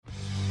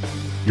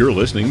You're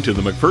listening to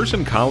the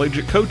McPherson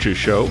College Coaches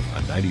Show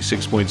on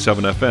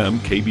 96.7 FM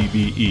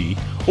KBBE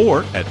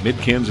or at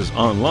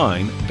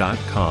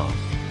midkansasonline.com.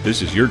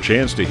 This is your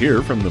chance to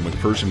hear from the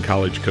McPherson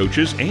College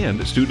coaches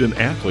and student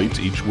athletes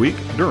each week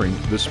during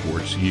the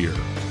sports year.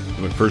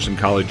 The McPherson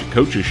College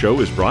Coaches Show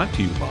is brought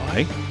to you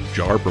by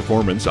JAR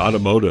Performance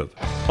Automotive,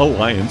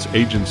 Alliance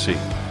Agency,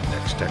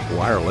 Next Tech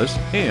Wireless,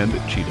 and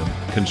Cheatham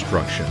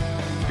Construction.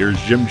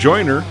 Here's Jim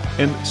Joyner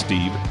and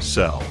Steve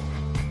Sell.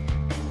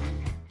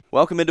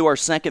 Welcome into our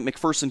second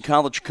McPherson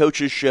College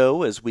Coaches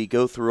Show as we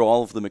go through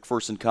all of the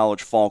McPherson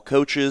College fall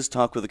coaches,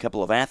 talk with a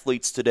couple of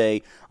athletes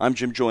today. I'm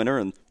Jim Joyner,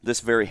 and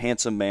this very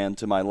handsome man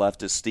to my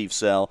left is Steve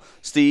Sell.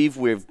 Steve,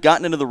 we've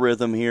gotten into the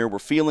rhythm here. We're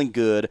feeling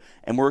good,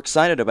 and we're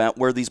excited about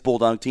where these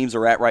Bulldog teams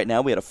are at right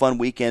now. We had a fun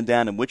weekend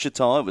down in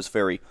Wichita. It was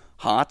very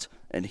hot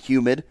and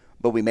humid,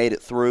 but we made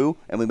it through,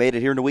 and we made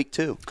it here in week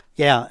 2.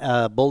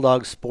 Yeah,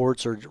 Bulldog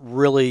sports are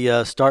really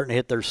starting to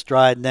hit their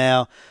stride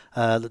now.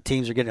 The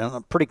teams are getting on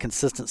a pretty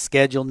consistent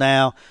schedule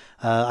now.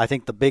 I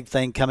think the big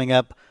thing coming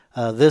up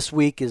this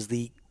week is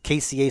the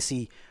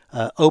KCAC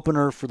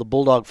opener for the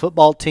Bulldog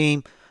football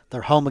team.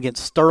 They're home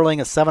against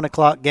Sterling, a 7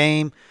 o'clock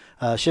game.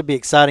 Should be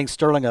exciting.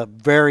 Sterling, a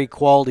very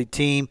quality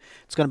team.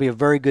 It's going to be a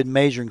very good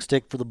measuring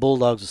stick for the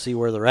Bulldogs to see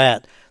where they're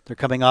at. They're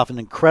coming off an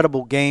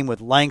incredible game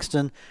with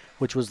Langston,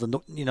 which was the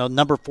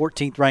number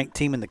 14th ranked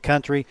team in the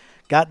country.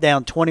 Got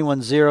down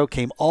 21-0,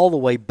 came all the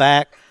way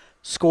back,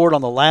 scored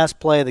on the last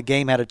play of the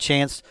game, had a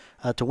chance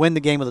to win the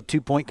game with a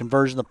 2-point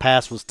conversion. The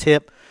pass was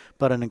tipped,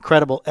 but an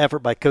incredible effort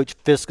by Coach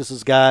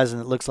Fiskus's guys,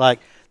 and it looks like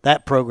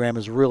that program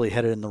is really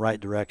headed in the right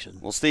direction.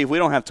 Well, Steve, we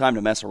don't have time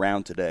to mess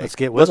around today.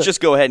 Let's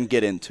just go ahead and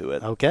get into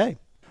it. Okay.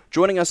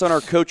 Joining us on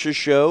our Coaches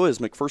Show is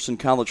McPherson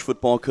College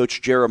football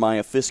coach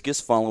Jeremiah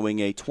Fiskus following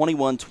a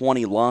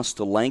 21-20 loss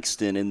to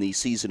Langston in the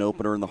season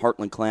opener in the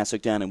Heartland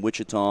Classic down in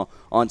Wichita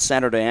on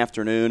Saturday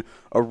afternoon.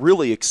 A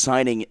really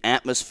exciting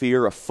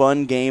atmosphere, a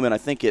fun game, and I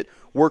think it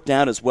worked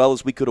out as well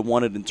as we could have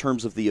wanted in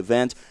terms of the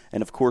event,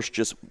 and of course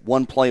just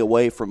one play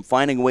away from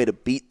finding a way to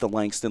beat the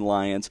Langston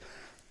Lions.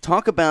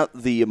 Talk about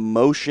the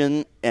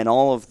emotion and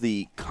all of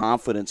the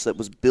confidence that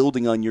was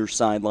building on your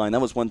sideline.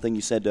 That was one thing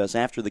you said to us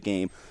after the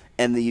game,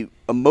 and the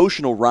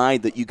emotional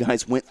ride that you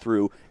guys went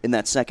through in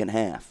that second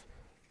half.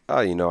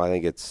 I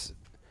think it's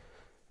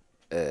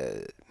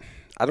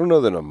I don't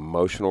know that an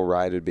emotional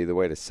ride would be the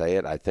way to say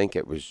it. I think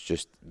it was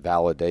just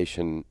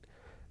validation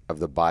of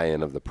the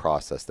buy-in of the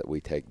process that we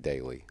take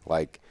daily.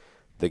 Like,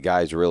 the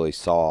guys really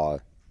saw,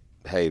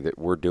 hey, that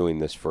we're doing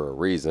this for a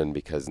reason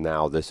because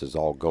now this is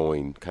all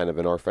going kind of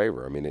in our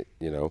favor. I mean, it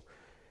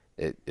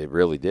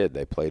really did.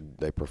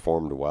 They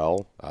performed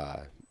well.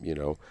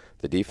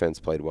 The defense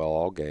played well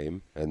all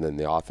game, and then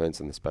the offense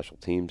and the special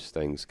teams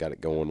things got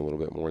it going a little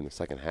bit more in the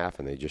second half,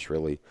 and they just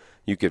really,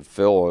 you could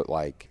feel it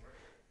like,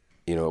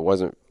 it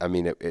wasn't,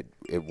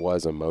 it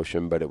was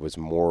emotion, but it was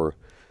more,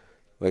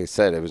 like I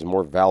said, it was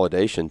more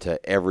validation to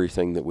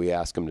everything that we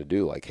asked them to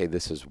do. Like, hey,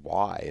 this is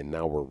why, and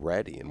now we're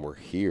ready, and we're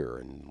here,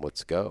 and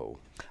let's go.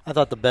 I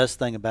thought the best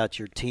thing about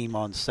your team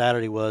on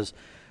Saturday was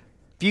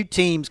few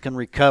teams can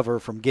recover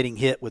from getting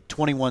hit with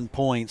 21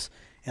 points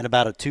in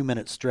about a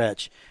 2-minute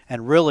stretch.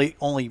 And really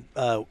only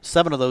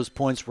 7 of those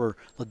points were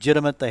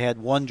legitimate. They had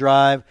one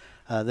drive.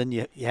 Then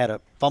you had a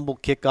fumble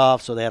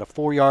kickoff, so they had a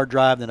 4-yard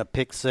drive, then a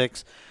pick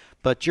 6.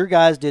 But your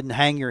guys didn't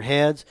hang your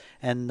heads,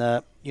 and,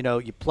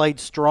 you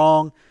played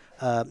strong.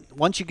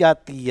 Once you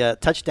got the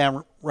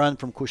touchdown run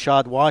from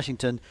Quashad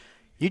Washington,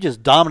 you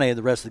just dominated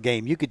the rest of the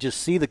game. You could just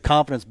see the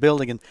confidence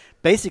building, and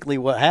basically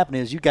what happened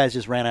is you guys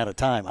just ran out of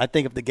time. I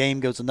think if the game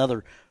goes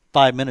another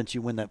 5 minutes,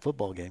 you win that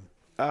football game.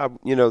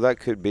 That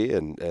could be,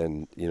 and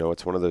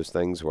it's one of those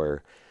things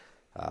where,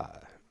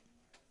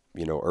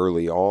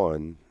 early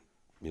on,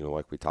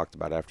 like we talked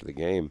about after the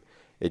game,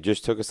 it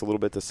just took us a little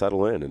bit to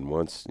settle in. And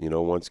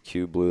once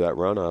Q blew that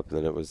run up,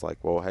 then it was like,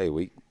 well, hey,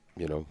 we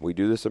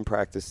do this in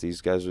practice.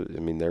 These guys,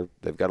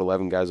 they've got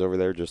 11 guys over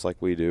there just like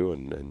we do,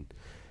 and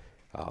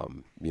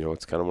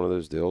it's kind of one of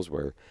those deals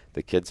where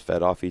the kids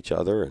fed off each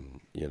other,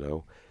 and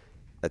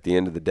at the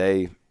end of the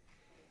day,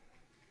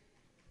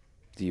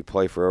 do you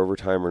play for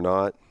overtime or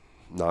not?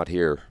 Not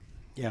here.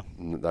 Yeah,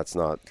 that's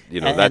not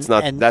that's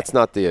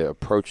not the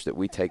approach that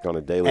we take on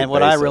a daily basis. And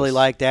what I really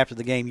liked after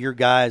the game, your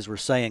guys were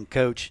saying,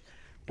 Coach,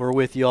 we're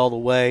with you all the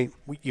way.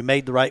 You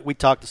made the right. We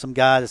talked to some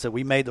guys that said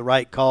we made the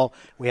right call.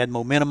 We had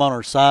momentum on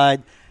our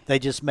side. They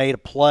just made a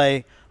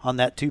play on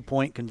that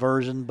 2-point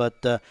conversion,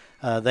 but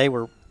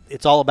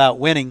it's all about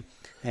winning,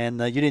 and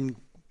you didn't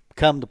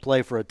come to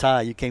play for a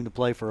tie. You came to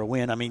play for a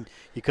win. I mean,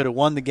 you could have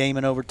won the game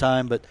in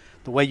overtime, but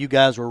the way you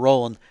guys were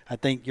rolling, I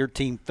think your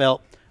team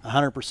felt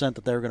 100%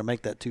 that they were going to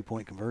make that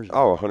 2-point conversion.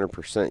 Oh,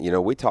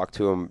 100%. We talk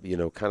to them,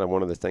 kind of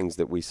one of the things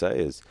that we say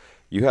is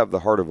you have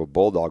the heart of a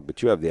bulldog,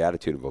 but you have the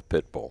attitude of a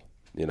pit bull.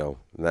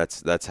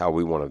 That's how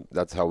we want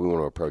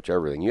to approach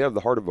everything. You have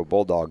the heart of a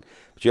bulldog,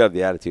 but you have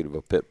the attitude of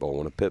a pit bull.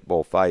 When a pit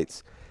bull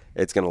fights,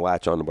 it's going to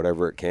latch on to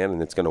whatever it can,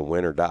 and it's going to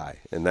win or die.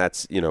 And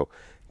that's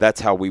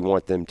how we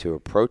want them to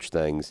approach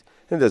things.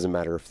 And it doesn't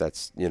matter if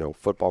that's,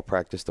 football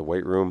practice, the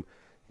weight room.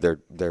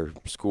 their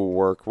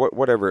schoolwork,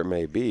 whatever it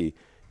may be,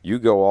 you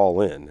go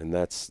all in, and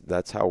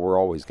that's how we're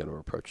always going to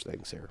approach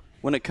things here.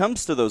 When it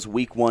comes to those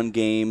Week 1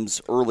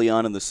 games early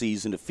on in the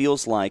season, it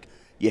feels like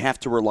you have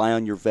to rely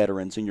on your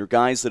veterans and your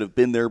guys that have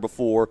been there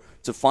before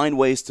to find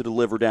ways to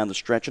deliver down the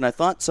stretch. And I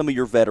thought some of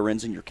your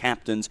veterans and your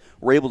captains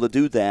were able to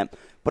do that,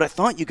 but I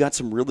thought you got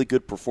some really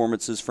good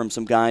performances from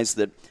some guys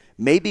that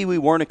maybe we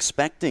weren't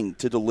expecting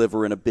to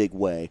deliver in a big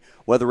way,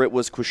 whether it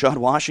was Quashad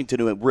Washington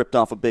who had ripped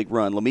off a big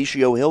run.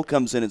 Lamichio Hill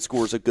comes in and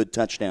scores a good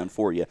touchdown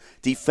for you.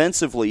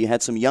 Defensively, you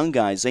had some young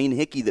guys, Zane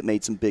Hickey, that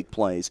made some big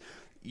plays.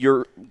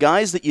 Your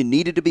guys that you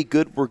needed to be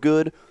good were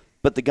good,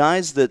 but the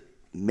guys that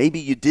maybe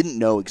you didn't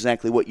know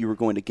exactly what you were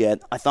going to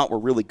get, I thought were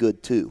really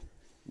good too.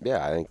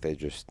 Yeah, I think they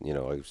just,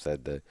 like I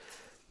said,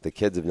 the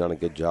kids have done a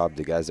good job,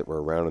 the guys that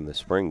were around in the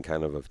spring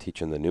kind of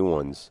teaching the new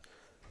ones,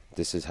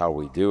 this is how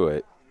we do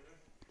it.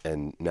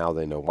 And now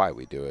they know why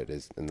we do it,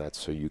 and that's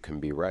so you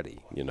can be ready.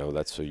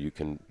 That's so you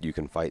can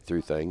fight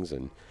through things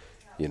and,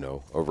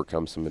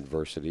 overcome some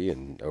adversity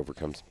and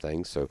overcome some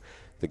things. So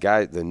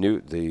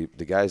the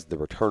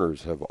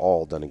returners have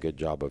all done a good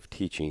job of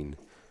teaching,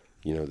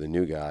 the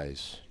new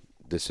guys,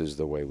 this is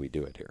the way we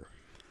do it here.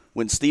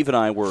 When Steve and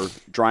I were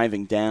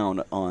driving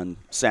down on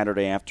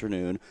Saturday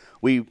afternoon,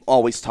 we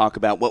always talk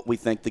about what we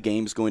think the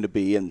game's going to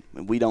be, and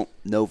we don't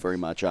know very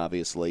much,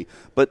 obviously.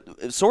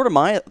 But sort of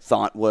my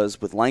thought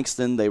was with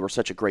Langston, they were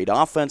such a great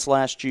offense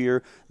last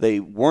year. They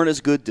weren't as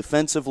good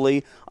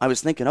defensively. I was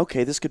thinking,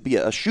 okay, this could be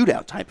a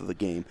shootout type of a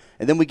game.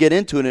 And then we get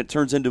into it, and it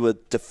turns into a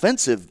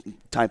defensive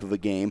type of a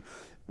game.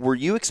 Were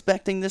you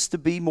expecting this to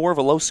be more of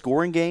a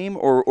low-scoring game,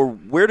 or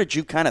where did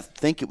you kind of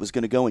think it was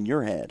going to go in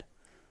your head?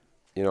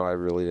 I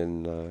really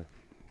didn't.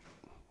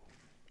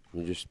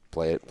 You just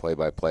play it play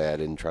by play. I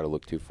didn't try to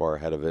look too far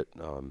ahead of it.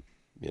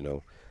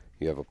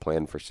 You have a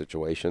plan for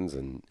situations,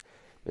 and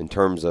in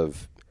terms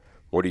of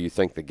what do you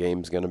think the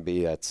game's going to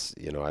be, that's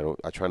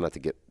I try not to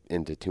get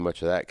into too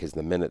much of that, because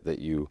the minute that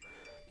you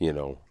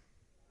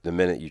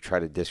try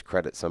to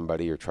discredit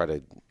somebody or try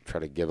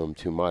to give them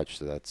too much,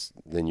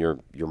 then your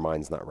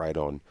mind's not right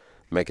on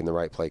making the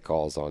right play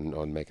calls,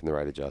 on making the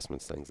right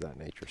adjustments, things of that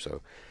nature.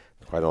 So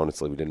quite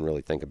honestly, we didn't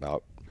really think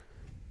about,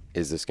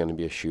 is this going to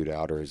be a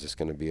shootout or is this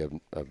going to be a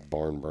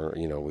barn burner?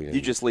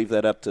 You just leave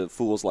that up to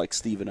fools like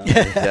Steve and I.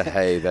 Yeah,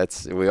 hey,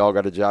 we all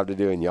got a job to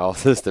do, and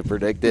y'all's is to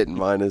predict it, and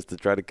mine is to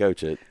try to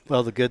coach it.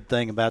 Well, the good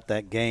thing about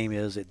that game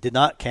is it did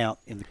not count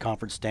in the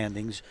conference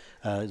standings.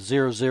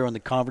 0-0 in the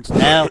conference.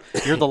 Now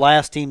you're the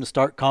last team to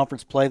start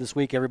conference play this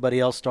week. Everybody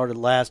else started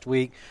last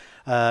week.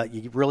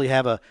 You really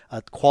have a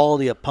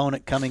quality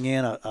opponent coming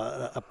in,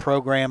 a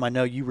program I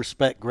know you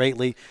respect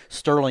greatly.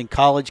 Sterling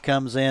College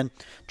comes in,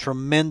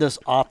 tremendous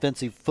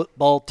offensive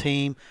football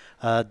team.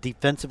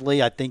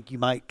 Defensively, I think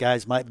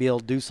guys might be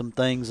able to do some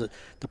things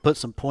to put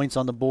some points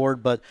on the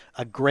board, but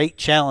a great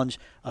challenge,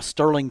 a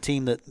Sterling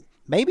team that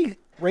maybe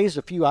raised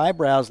a few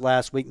eyebrows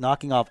last week,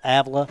 knocking off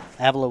Avila.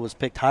 Avila was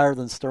picked higher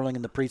than Sterling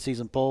in the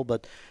preseason poll,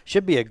 but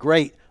should be a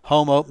great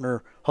home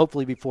opener,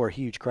 hopefully before a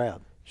huge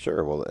crowd.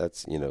 Sure. Well,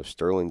 that's,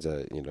 Sterling's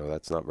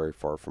that's not very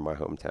far from my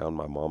hometown.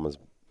 My mom has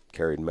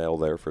carried mail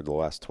there for the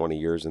last 20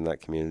 years in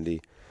that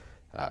community.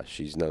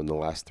 She's known the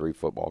last 3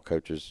 football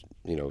coaches.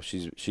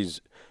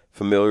 She's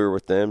familiar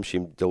with them. She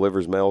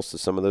delivers mail to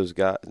some of those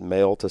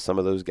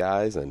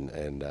guys,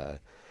 and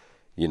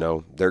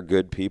they're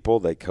good people.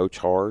 They coach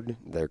hard.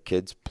 Their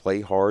kids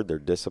play hard. They're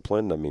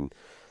disciplined. I mean,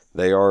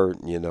 they are,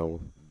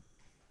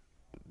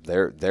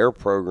 their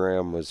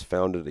program was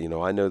founded.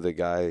 I know the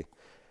guy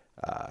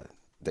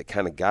that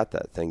kind of got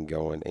that thing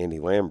going, Andy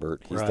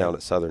Lambert. He's down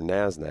at Southern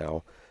Naz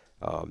now.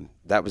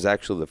 That was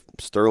actually the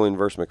Sterling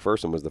versus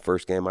McPherson was the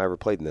first game I ever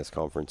played in this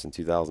conference in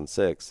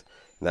 2006,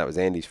 and that was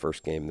Andy's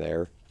first game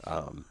there.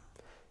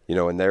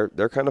 And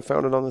they're kind of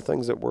founded on the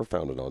things that we're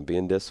founded on: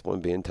 being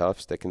disciplined, being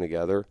tough, sticking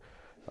together.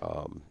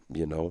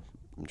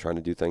 And trying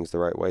to do things the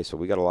right way. So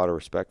we got a lot of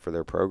respect for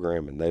their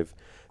program, and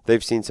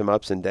they've seen some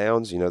ups and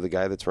downs. The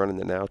guy that's running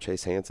it now,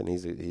 Chase Hansen,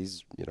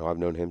 he's I've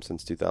known him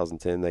since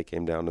 2010. They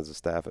came down as a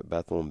staff at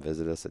Bethel and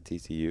visited us at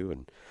TCU,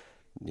 and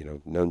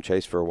known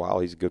Chase for a while.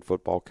 He's a good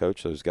football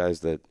coach. Those guys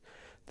that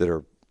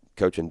are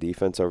coaching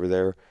defense over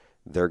there,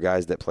 they're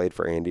guys that played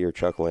for Andy or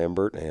Chuck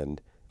Lambert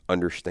and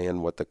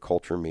understand what the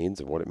culture means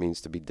and what it means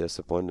to be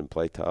disciplined and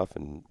play tough,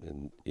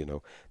 and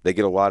they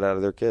get a lot out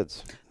of their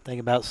kids. Think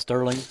about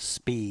Sterling,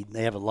 speed.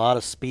 They have a lot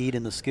of speed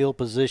in the skill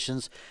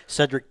positions.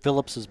 Cedric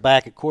Phillips is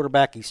back at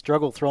quarterback. He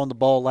struggled throwing the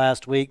ball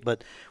last week,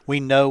 but we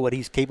know what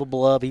he's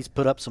capable of. He's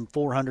put up some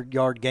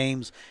 400-yard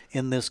games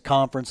in this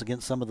conference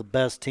against some of the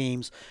best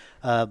teams.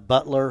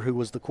 Butler, who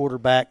was the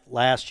quarterback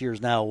last year,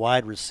 is now a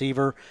wide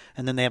receiver.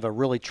 And then they have a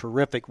really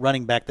terrific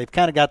running back. They've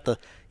kind of got the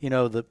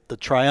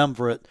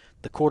triumvirate,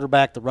 the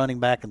quarterback, the running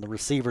back, and the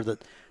receiver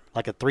that –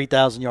 like a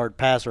 3,000-yard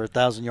passer, a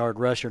 1,000-yard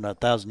rusher, and a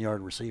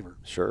 1,000-yard receiver.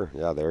 Sure,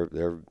 yeah,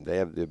 they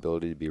have the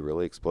ability to be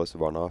really explosive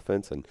on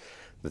offense, and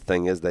the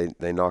thing is,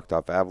 they knocked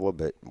off Avila,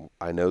 but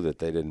I know that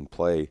they didn't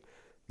play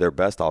their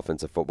best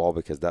offensive football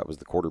because that was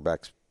the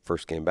quarterback's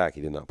first game back.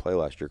 He did not play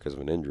last year because of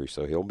an injury,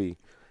 so he'll be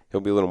a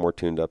little more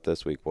tuned up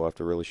this week. We'll have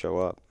to really show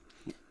up.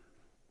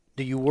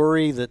 Do you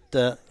worry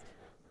that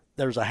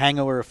there's a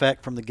hangover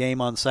effect from the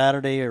game on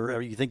Saturday, or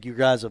you think you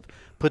guys have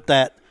put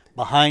that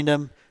behind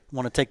them,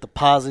 want to take the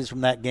positives from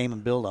that game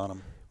and build on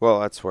them? Well,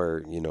 that's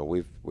where,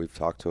 we've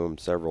talked to them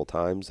several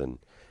times, and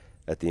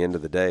at the end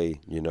of the day,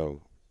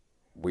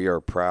 we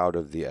are proud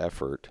of the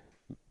effort,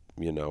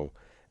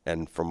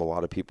 and from a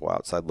lot of people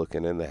outside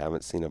looking in, they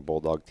haven't seen a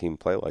Bulldog team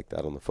play like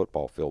that on the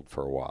football field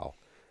for a while.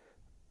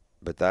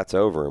 But that's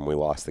over, and we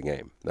lost the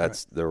game.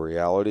 That's right. The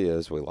reality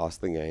is we lost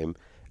the game,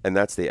 and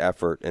that's the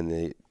effort,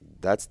 and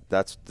that's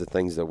the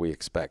things that we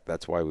expect.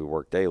 That's why we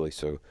work daily.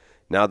 So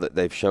now that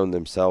they've shown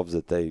themselves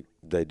that they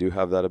do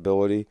have that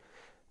ability,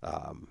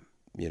 I'm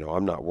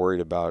not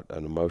worried about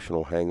an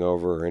emotional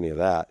hangover or any of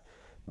that.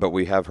 But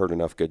we have heard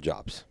enough good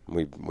jobs.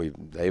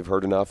 They've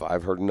heard enough.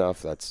 I've heard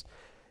enough.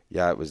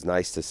 It was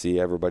nice to see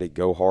everybody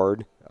go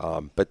hard.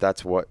 But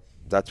that's what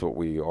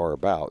we are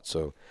about.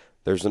 So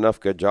there's enough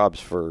good jobs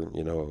for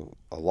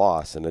a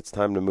loss, and it's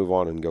time to move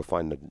on and go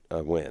find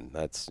a win.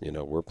 That's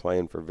we're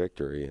playing for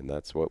victory, and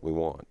that's what we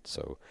want.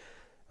 So,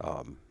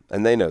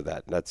 and they know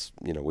that. That's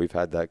we've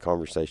had that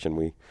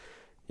conversation.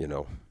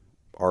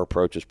 Our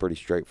approach is pretty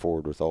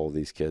straightforward with all of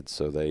these kids,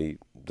 so they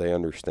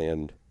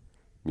understand.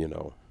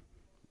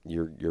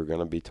 You're going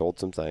to be told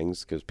some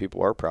things because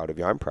people are proud of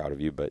you. I'm proud of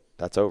you, but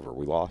that's over.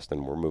 We lost,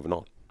 and we're moving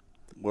on.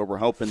 Well, we're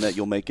hoping that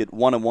you'll make it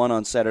 1-1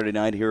 on Saturday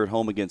night here at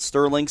home against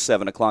Sterling,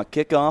 7 o'clock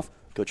kickoff.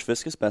 Coach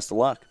Fiskus, best of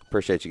luck.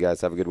 Appreciate you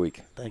guys. Have a good week.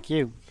 Thank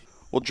you.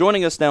 Well,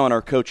 joining us now on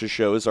our Coaches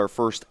Show is our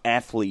first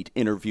athlete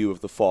interview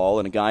of the fall,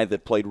 and a guy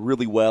that played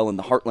really well in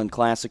the Heartland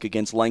Classic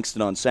against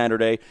Langston on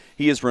Saturday.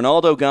 He is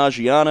Ronaldo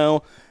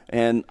Gaggiano,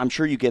 and I'm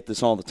sure you get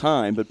this all the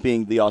time, but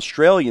being the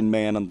Australian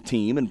man on the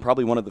team and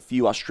probably one of the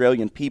few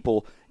Australian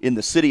people in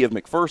the city of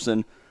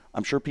McPherson,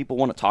 I'm sure people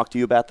want to talk to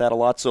you about that a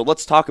lot. So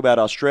let's talk about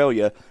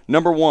Australia.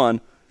 Number one,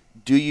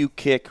 do you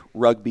kick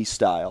rugby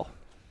style?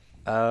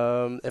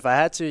 If I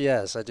had to,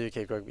 yes, I do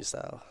kick rugby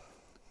style.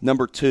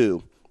 Number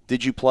two,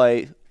 did you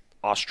play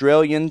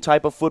Australian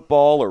type of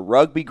football or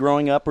rugby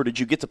growing up, or did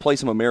you get to play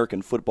some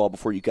American football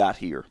before you got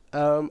here?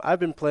 I've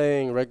been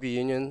playing rugby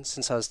union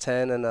since I was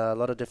 10 and a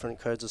lot of different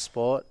codes of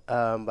sport,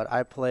 but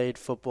I played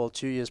football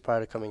 2 years prior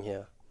to coming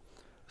here.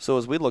 So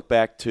as we look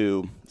back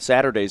to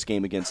Saturday's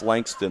game against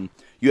Langston,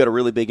 you had a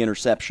really big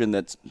interception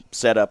that's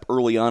set up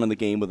early on in the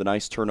game with a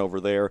nice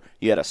turnover there.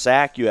 You had a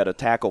sack. You had a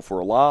tackle for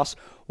a loss.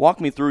 Walk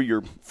me through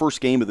your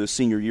first game of this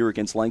senior year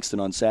against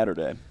Langston on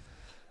Saturday.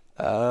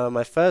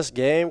 My first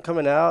game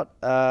coming out,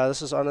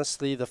 this was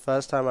honestly the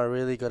first time I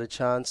really got a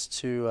chance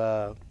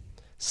to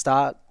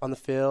start on the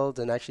field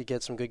and actually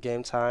get some good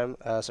game time.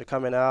 So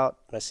coming out,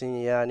 my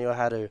senior year, I knew I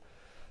had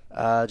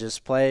to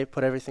just play,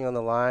 put everything on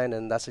the line,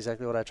 and that's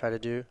exactly what I tried to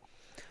do.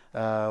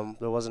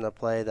 There wasn't a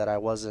play that I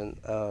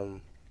wasn't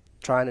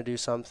trying to do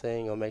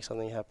something or make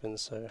something happen,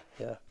 so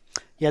yeah.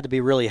 You had to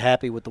be really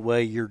happy with the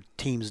way your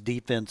team's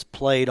defense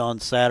played on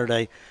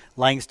Saturday.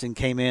 Langston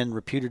came in,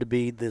 reputed to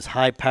be this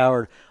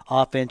high-powered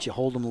offense. You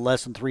hold them to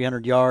less than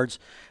 300 yards.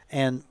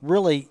 And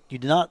really, you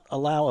did not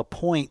allow a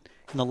point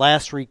in the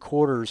last three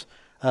quarters.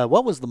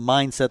 What was the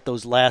mindset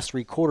those last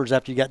three quarters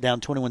after you got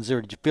down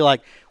 21-0? Did you feel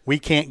like we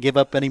can't give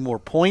up any more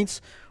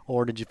points?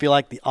 Or did you feel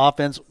like the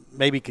offense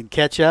maybe can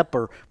catch up?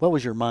 Or what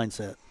was your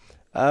mindset?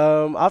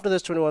 After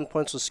those 21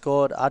 points were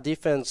scored, our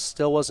defense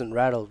still wasn't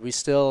rattled. We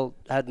still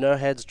had no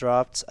heads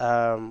dropped.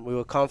 We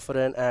were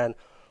confident, and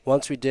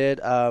once we did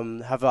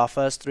have our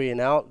first 3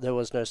 and out, there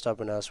was no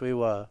stopping us. We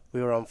were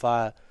on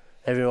fire.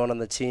 Everyone on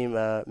the team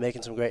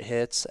making some great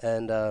hits,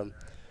 and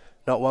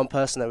not one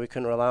person that we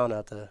couldn't rely on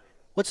out there.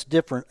 What's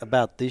different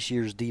about this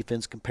year's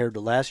defense compared to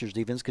last year's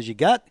defense? Because you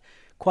got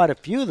quite a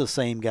few of the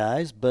same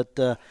guys,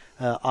 but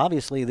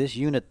obviously this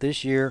unit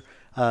this year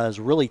has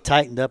really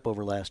tightened up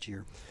over last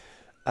year.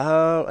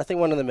 I think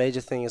one of the major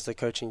things is the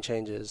coaching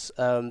changes.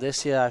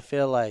 This year I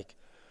feel like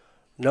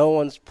no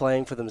one's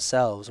playing for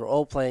themselves. We're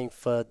all playing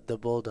for the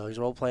Bulldogs.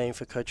 We're all playing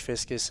for Coach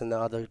Fiskus and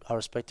our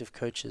respective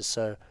coaches.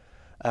 So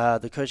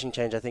the coaching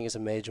change I think is a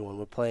major one.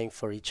 We're playing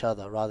for each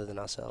other rather than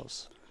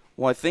ourselves.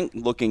 Well, I think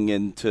looking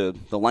into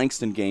the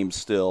Langston game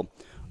still,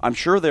 I'm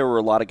sure there were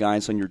a lot of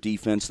guys on your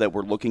defense that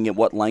were looking at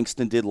what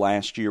Langston did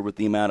last year with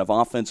the amount of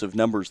offensive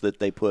numbers that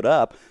they put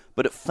up,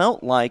 but it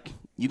felt like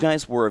you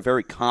guys were a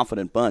very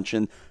confident bunch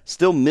and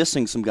still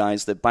missing some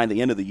guys that by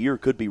the end of the year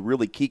could be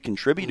really key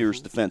contributors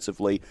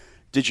defensively.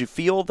 Did you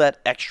feel that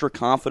extra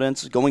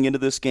confidence going into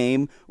this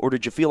game, or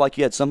did you feel like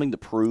you had something to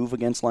prove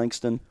against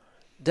Langston?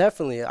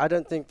 Definitely. I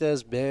don't think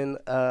there's been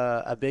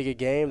a bigger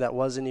game that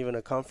wasn't even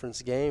a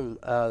conference game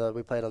that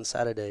we played on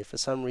Saturday. For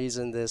some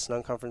reason, this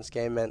non-conference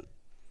game meant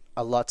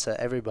a lot to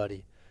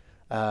everybody.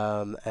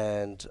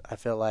 And I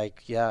feel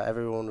like,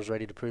 everyone was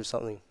ready to prove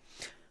something.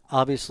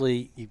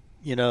 Obviously,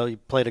 you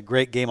played a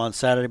great game on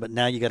Saturday, but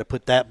now you got to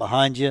put that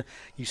behind you.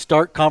 You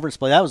start conference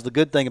play. That was the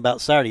good thing about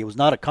Saturday. It was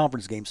not a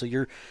conference game, so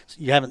you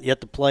haven't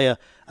yet to play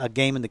a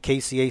game in the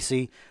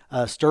KCAC.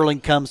 Sterling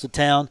comes to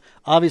town.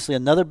 Obviously,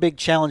 another big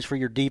challenge for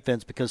your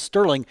defense because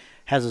Sterling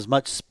has as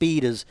much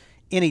speed as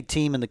any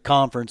team in the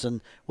conference.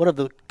 And what have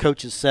the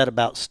coaches said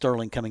about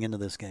Sterling coming into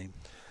this game?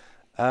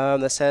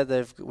 They said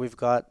they've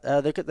got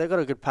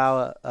a good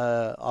power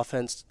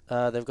offense.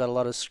 They've got a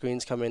lot of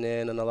screens coming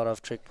in and a lot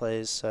of trick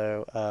plays.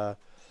 So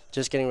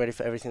just getting ready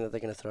for everything that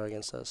they're going to throw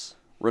against us.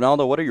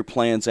 Ronaldo, what are your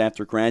plans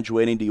after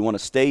graduating? Do you want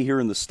to stay here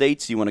in the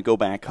States? Do you want to go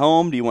back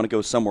home? Do you want to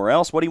go somewhere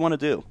else? What do you want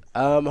to do?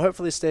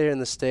 Hopefully stay here in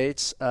the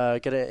States,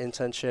 get an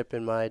internship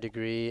in my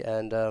degree,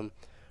 and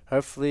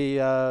hopefully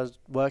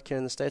work here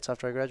in the States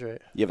after I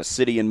graduate. You have a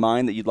city in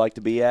mind that you'd like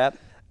to be at?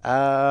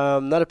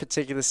 Not a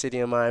particular city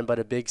in mind, but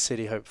a big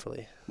city,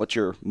 hopefully. What's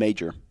your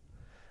major?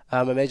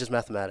 My major's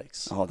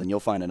mathematics. Oh, then you'll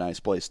find a nice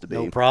place to be.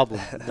 No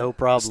problem. No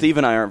problem. Steve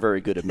and I aren't very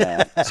good at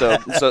math,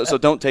 so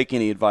don't take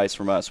any advice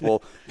from us.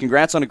 Well,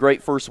 congrats on a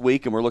great first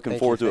week, and we're looking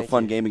forward to a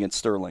fun game against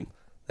Sterling.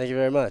 Thank you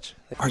very much.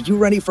 Are you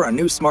ready for a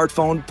new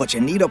smartphone, but you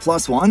need a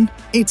plus one?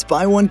 It's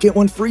buy one, get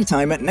one free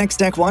time at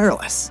Nextech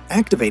Wireless.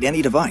 Activate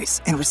any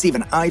device and receive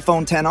an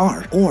iPhone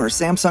XR or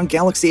Samsung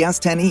Galaxy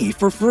S10e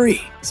for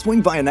free.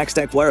 Swing by a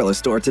Nextech Wireless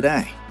store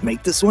today.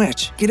 Make the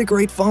switch, get a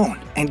great phone,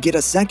 and get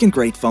a second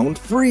great phone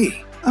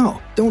free.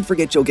 Oh, don't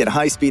forget you'll get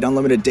high-speed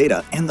unlimited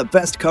data and the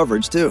best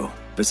coverage, too.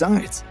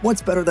 Besides,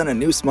 what's better than a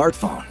new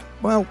smartphone?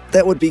 Well,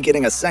 that would be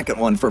getting a second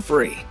one for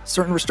free.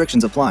 Certain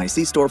restrictions apply.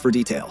 See store for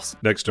details.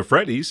 Next to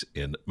Freddy's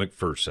in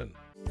McPherson.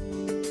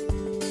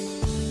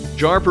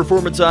 JAR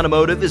Performance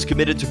Automotive is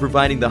committed to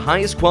providing the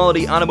highest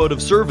quality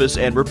automotive service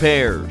and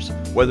repairs.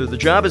 Whether the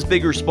job is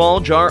big or small,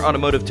 JAR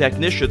Automotive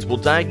technicians will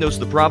diagnose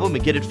the problem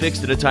and get it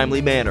fixed in a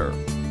timely manner.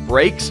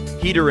 Brakes,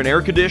 heater and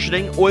air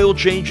conditioning, oil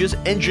changes,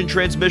 engine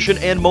transmission,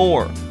 and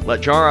more.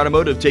 Let JAR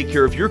Automotive take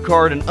care of your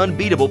car at an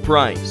unbeatable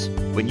price.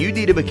 When you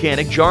need a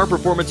mechanic, JAR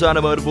Performance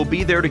Automotive will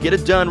be there to get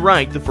it done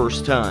right the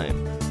first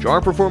time.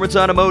 JAR Performance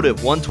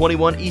Automotive,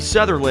 121 East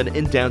Sutherland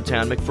in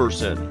downtown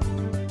McPherson.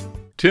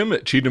 Tim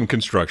at Cheatham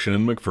Construction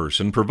in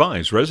McPherson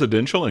provides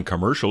residential and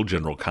commercial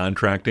general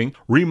contracting,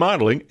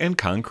 remodeling, and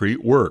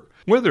concrete work.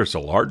 Whether it's a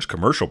large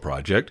commercial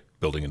project,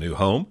 building a new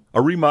home,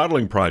 a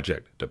remodeling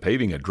project, to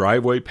paving a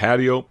driveway,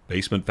 patio,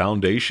 basement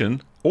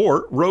foundation,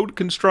 or road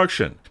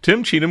construction,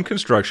 Tim Cheatham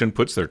Construction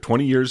puts their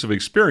 20 years of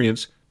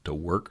experience to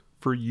work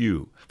for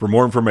you. For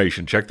more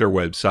information, check their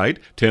website,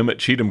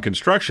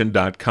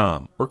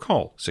 tim@cheathamconstruction.com, or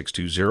call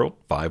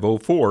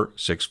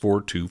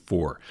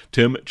 620-504-6424.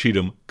 Tim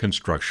Cheatham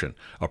Construction,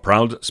 a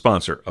proud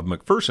sponsor of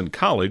McPherson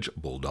College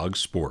Bulldog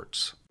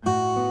Sports.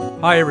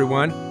 Hi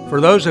everyone.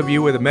 For those of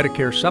you with a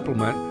Medicare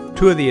supplement,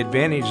 two of the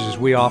advantages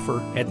we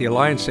offer at the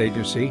Alliance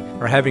Agency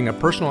are having a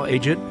personal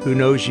agent who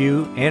knows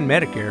you and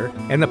Medicare,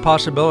 and the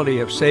possibility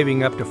of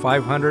saving up to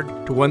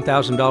 $500 to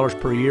 $1,000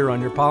 per year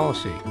on your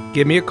policy.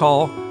 Give me a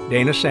call,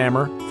 Dana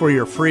Sammer, for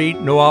your free,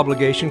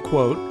 no-obligation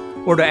quote,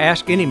 or to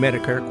ask any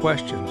Medicare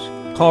questions.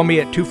 Call me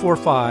at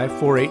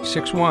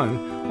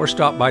 245-4861 or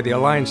stop by the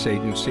Alliance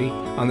Agency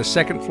on the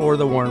second floor of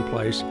the Warren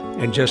Place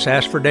and just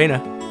ask for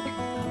Dana.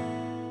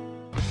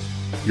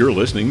 You're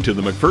listening to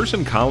the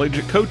McPherson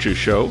College Coaches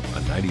Show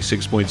on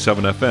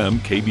 96.7 FM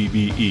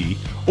KBBE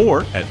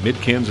or at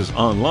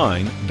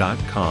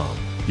midkansasonline.com.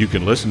 You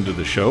can listen to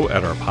the show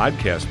at our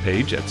podcast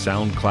page at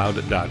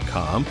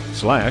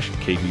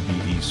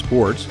soundcloud.com/KBBE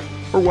Sports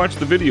or watch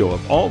the video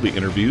of all the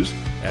interviews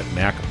at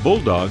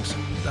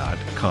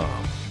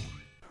macbulldogs.com.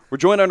 We're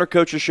joined on our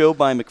Coaches Show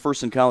by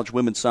McPherson College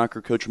women's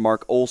soccer coach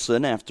Mark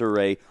Olson after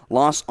a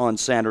loss on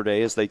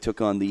Saturday as they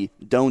took on the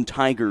Doane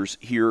Tigers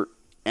here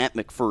at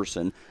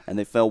McPherson, and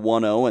they fell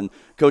 1-0. And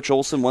Coach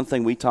Olson, one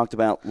thing we talked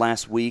about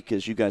last week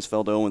as you guys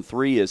fell to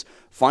 0-3 is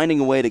finding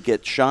a way to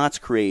get shots,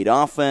 create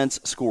offense,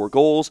 score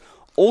goals.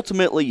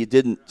 Ultimately, you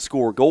didn't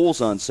score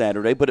goals on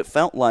Saturday, but it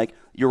felt like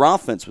your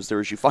offense was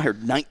there as you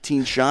fired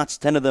 19 shots,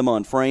 10 of them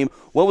on frame.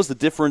 What was the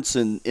difference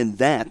in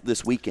that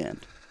this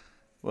weekend?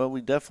 Well,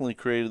 we definitely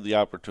created the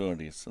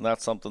opportunities, and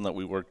that's something that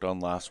we worked on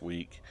last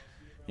week.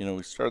 You know,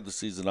 we started the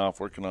season off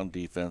working on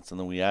defense, and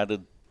then we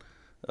added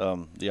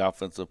the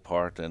offensive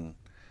part, and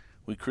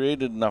we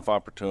created enough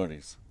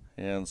opportunities.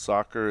 And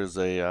soccer is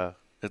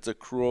it's a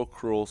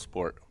cruel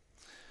sport.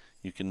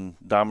 You can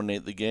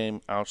dominate the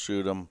game,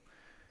 outshoot them.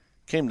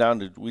 Came down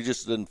to we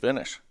just didn't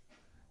finish,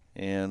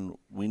 and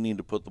we need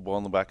to put the ball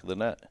in the back of the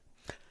net.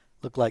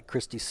 Looked like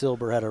Christy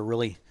Silber had a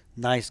really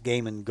nice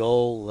game in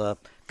goal. A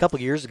couple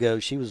of years ago,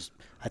 she was,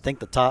 I think,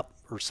 the top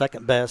or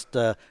second best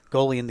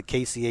goalie in the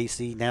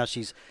KCAC. Now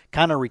she's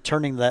kind of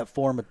returning to that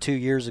form of 2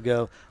 years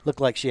ago.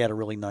 Looked like she had a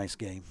really nice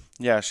game.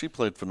 Yeah, she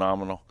played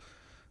phenomenal.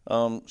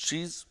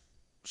 She's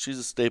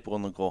a staple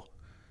in the goal.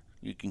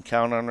 You can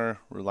count on her,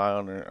 rely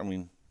on her. I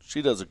mean,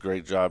 she does a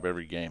great job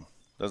every game.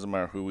 Doesn't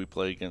matter who we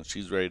play against.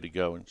 She's ready to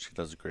go, and she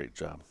does a great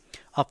job.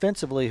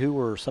 Offensively, who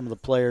were some of the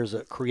players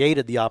that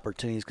created the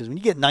opportunities? Because when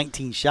you get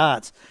 19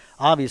 shots,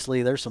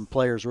 obviously there's some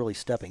players really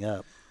stepping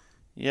up.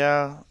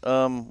 Yeah,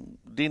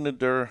 Dina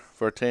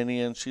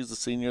Vartanian, she's a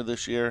senior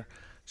this year.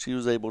 She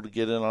was able to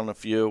get in on a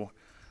few.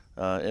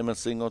 Emma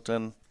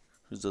Singleton,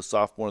 who's a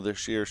sophomore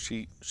this year,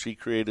 she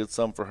created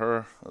some for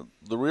her.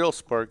 The real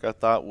spark, I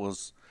thought,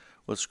 was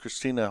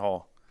Christina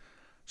Hall.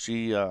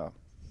 She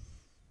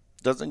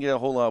doesn't get a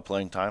whole lot of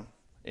playing time,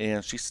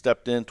 and she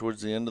stepped in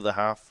towards the end of the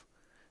half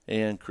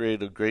and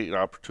created a great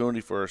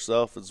opportunity for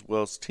herself as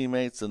well as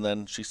teammates. And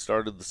then she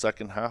started the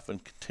second half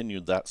and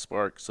continued that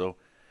spark. So,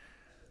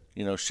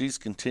 she's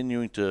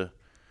continuing to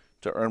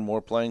earn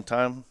more playing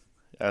time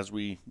as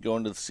we go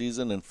into the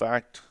season. In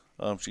fact,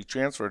 she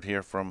transferred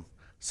here from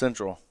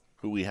Central,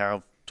 who we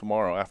have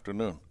tomorrow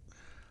afternoon.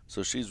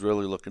 So she's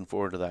really looking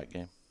forward to that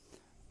game.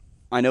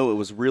 I know it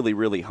was really,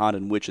 really hot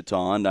in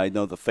Wichita, and I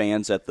know the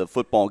fans at the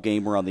football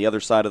game were on the other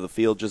side of the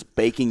field just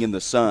baking in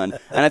the sun.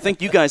 And I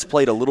think you guys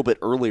played a little bit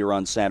earlier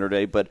on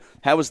Saturday, but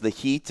how was the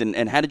heat,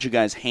 and how did you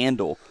guys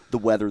handle the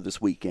weather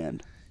this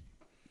weekend?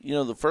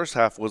 The first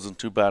half wasn't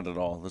too bad at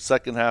all. The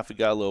second half, it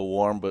got a little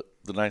warm, but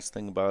the nice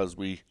thing about it is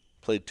we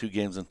played 2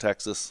 games in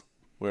Texas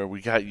where we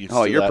got used to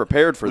that. Oh, you're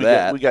prepared for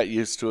that. We got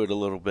used to it a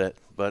little bit,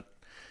 but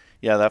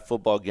yeah, that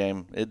football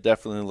game, it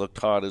definitely looked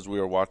hot as we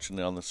were watching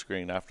it on the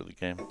screen after the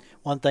game.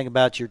 One thing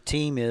about your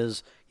team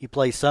is you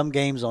play some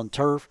games on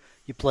turf,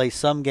 you play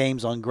some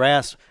games on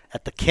grass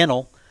at the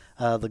kennel,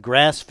 the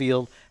grass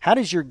field. How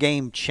does your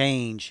game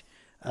change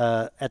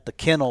at the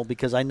kennel?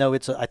 Because I know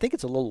I think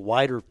it's a little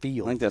wider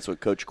field. I think that's what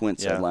Coach Quint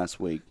said last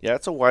week. Yeah,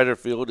 it's a wider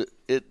field.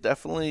 It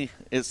definitely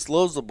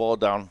slows the ball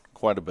down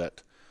quite a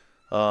bit,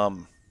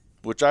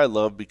 which I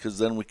love because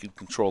then we can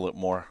control it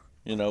more.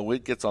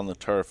 It gets on the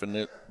turf, and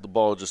the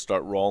ball will just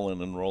start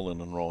rolling and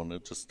rolling and rolling.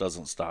 It just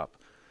doesn't stop.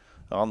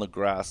 On the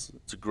grass,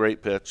 it's a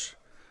great pitch.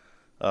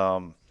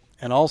 And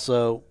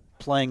also,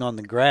 playing on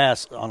the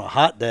grass on a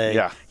hot day,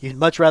 yeah. You'd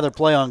much rather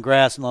play on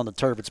grass than on the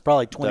turf. It's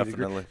probably 20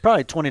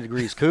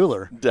 degrees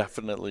cooler.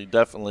 Definitely.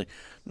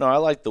 No, I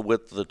like the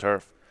width of the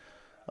turf.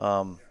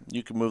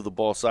 You can move the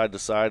ball side to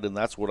side, and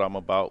that's what I'm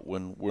about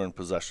when we're in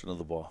possession of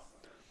the ball.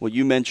 Well,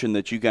 you mentioned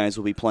that you guys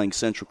will be playing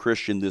Central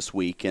Christian this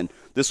week, and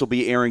this will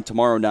be airing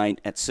tomorrow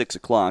night at 6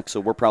 o'clock, so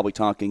we're probably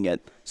talking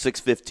at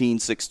 6:15,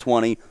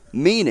 6:20,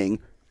 meaning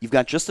you've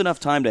got just enough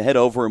time to head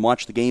over and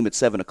watch the game at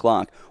 7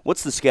 o'clock.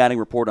 What's the scouting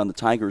report on the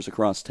Tigers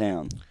across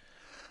town?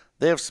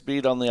 They have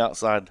speed on the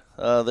outside.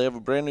 They have a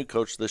brand-new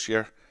coach this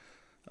year.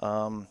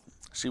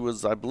 She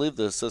was, I believe,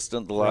 the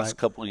assistant the last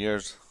couple of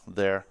years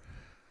there.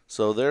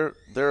 So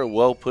they're a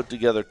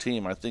well-put-together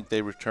team. I think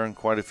they returned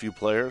quite a few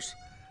players.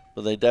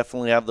 But they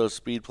definitely have those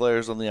speed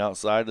players on the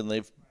outside, and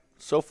they've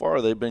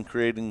been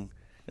creating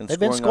and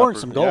scoring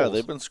some goals. Yeah,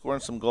 they've been scoring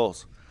some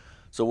goals.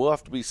 So we'll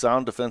have to be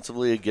sound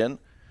defensively again.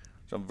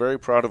 So I'm very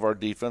proud of our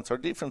defense. Our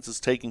defense is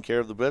taking care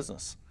of the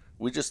business.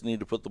 We just need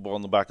to put the ball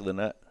in the back of the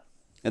net.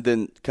 And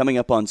then coming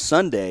up on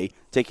Sunday,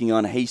 taking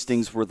on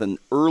Hastings with an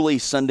early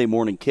Sunday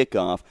morning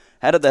kickoff.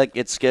 How did that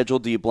get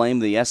scheduled? Do you blame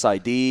the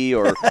SID,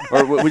 or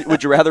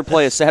would you rather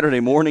play a Saturday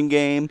morning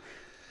game?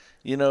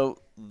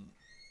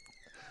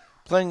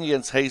 Playing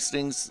against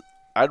Hastings,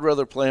 I'd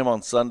rather play them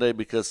on Sunday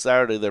because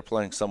Saturday they're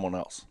playing someone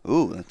else.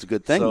 Ooh, that's a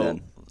good thing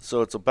then.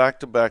 So it's a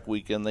back-to-back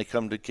weekend. They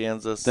come to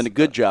Kansas. Done a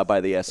good job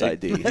by the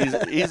SID.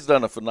 He's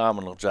done a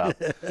phenomenal job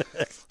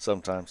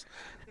sometimes.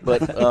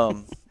 But,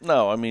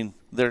 no, I mean,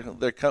 they're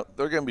going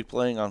to be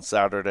playing on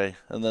Saturday,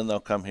 and then they'll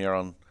come here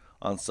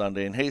on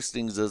Sunday. And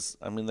Hastings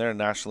they're a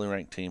nationally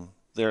ranked team.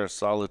 They're a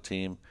solid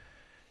team.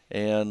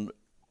 And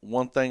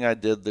one thing I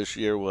did this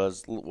year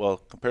was,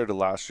 compared to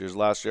last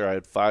year I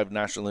had 5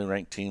 nationally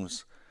ranked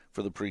teams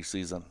for the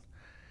preseason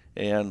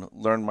and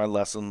learned my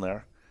lesson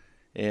there.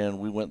 And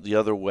we went the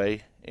other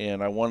way,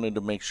 and I wanted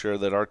to make sure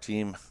that our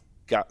team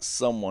got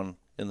someone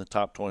in the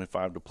top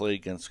 25 to play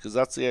against because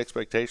that's the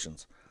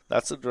expectations.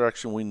 That's the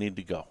direction we need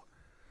to go.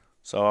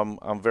 So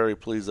I'm very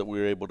pleased that we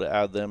were able to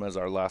add them as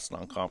our last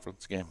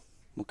non-conference game.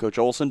 Well, Coach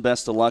Olson,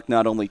 best of luck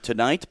not only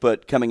tonight,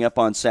 but coming up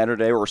on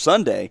Saturday or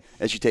Sunday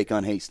as you take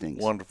on Hastings.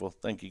 Wonderful.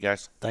 Thank you,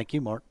 guys. Thank you,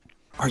 Mark.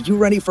 Are you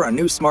ready for a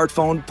new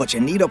smartphone, but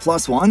you need a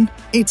plus one?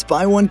 It's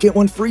buy one, get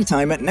one free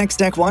time at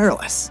Nextech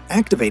Wireless.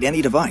 Activate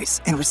any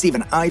device and receive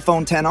an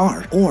iPhone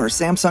XR or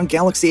Samsung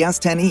Galaxy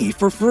S10e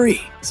for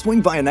free. Swing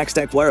by a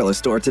Nextech Wireless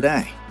store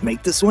today.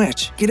 Make the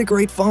switch, get a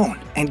great phone,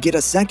 and get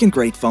a second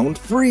great phone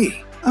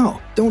free.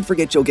 Oh, don't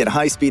forget you'll get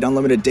high-speed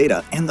unlimited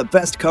data and the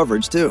best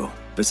coverage, too.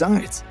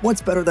 Besides,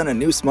 what's better than a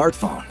new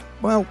smartphone?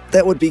 Well,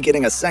 that would be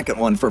getting a second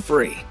one for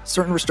free.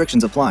 Certain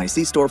restrictions apply.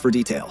 See store for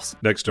details.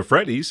 Next to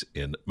Freddy's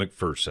in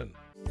McPherson.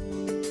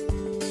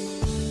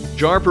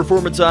 JAR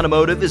Performance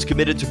Automotive is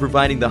committed to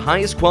providing the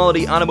highest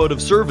quality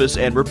automotive service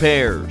and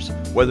repairs.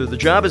 Whether the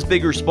job is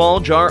big or small,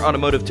 JAR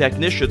Automotive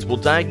technicians will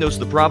diagnose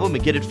the problem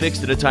and get it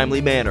fixed in a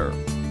timely manner.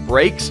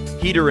 Brakes,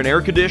 heater and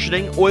air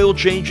conditioning, oil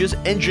changes,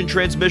 engine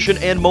transmission,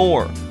 and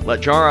more.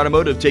 Let JAR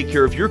Automotive take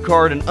care of your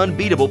car at an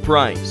unbeatable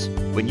price.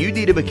 When you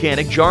need a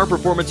mechanic, JAR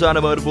Performance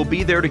Automotive will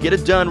be there to get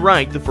it done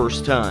right the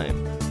first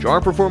time. JAR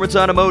Performance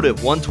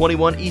Automotive,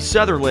 121 East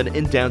Sutherland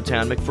in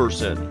downtown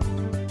McPherson.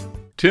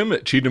 Tim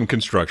at Cheatham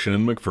Construction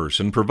in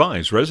McPherson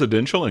provides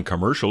residential and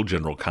commercial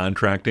general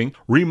contracting,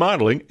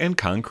 remodeling, and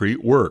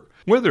concrete work.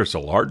 Whether it's a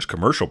large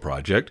commercial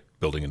project,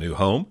 building a new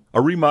home,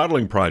 a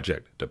remodeling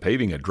project, to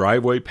paving a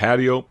driveway,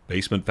 patio,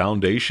 basement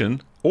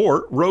foundation,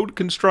 or road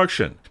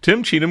construction,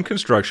 Tim Cheatham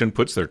Construction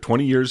puts their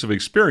 20 years of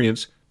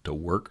experience to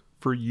work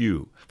for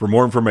you. For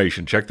more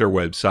information, check their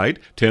website,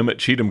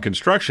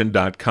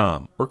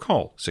 tim@cheathamconstruction.com, or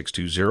call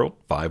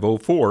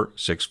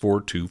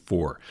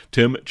 620-504-6424.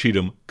 Tim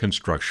Cheatham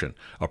Construction,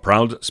 a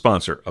proud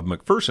sponsor of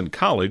McPherson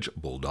College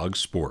Bulldog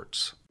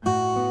Sports.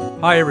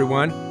 Hi,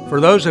 everyone. For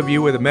those of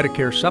you with a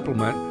Medicare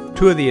supplement,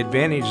 two of the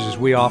advantages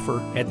we offer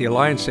at the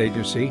Alliance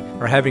Agency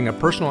are having a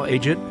personal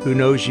agent who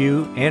knows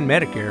you and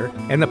Medicare,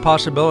 and the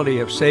possibility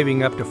of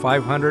saving up to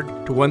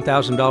 $500 to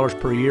 $1,000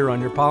 per year on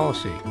your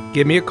policy.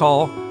 Give me a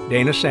call,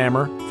 Dana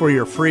Sammer, for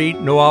your free,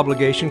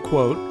 no-obligation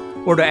quote,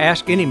 or to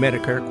ask any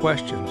Medicare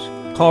questions.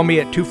 Call me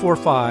at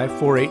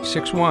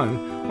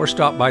 245-4861 or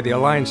stop by the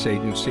Alliance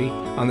Agency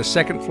on the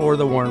second floor of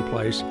the Warren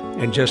Place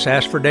and just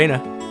ask for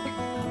Dana.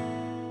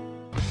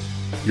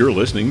 You're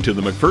listening to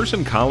the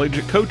McPherson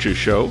College Coaches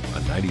Show on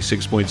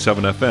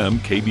 96.7 FM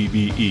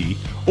KBBE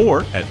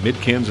or at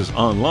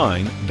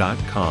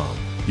midkansasonline.com.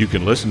 You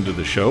can listen to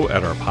the show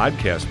at our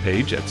podcast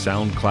page at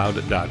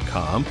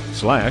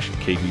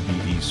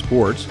soundcloud.com/KBBE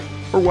Sports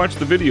or watch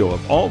the video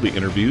of all the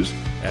interviews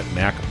at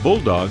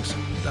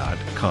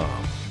macbulldogs.com.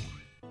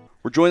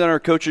 We're joined on our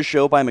Coaches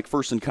Show by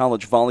McPherson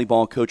College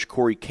volleyball coach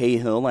Corey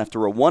Cahill.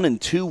 After a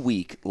 1-2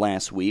 week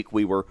last week,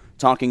 we were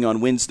talking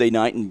on Wednesday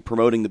night and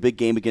promoting the big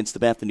game against the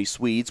Bethany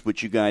Swedes,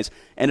 which you guys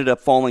ended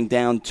up falling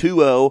down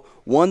 2-0,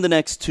 won the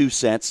next two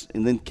sets,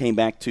 and then came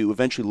back to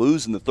eventually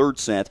lose in the third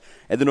set,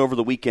 and then over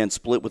the weekend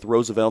split with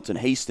Roosevelt and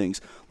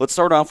Hastings. Let's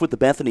start off with the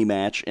Bethany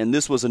match, and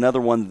this was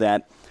another one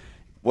that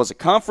was a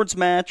conference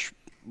match,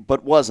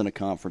 but wasn't a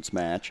conference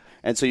match.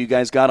 And so you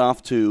guys got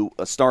off to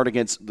a start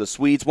against the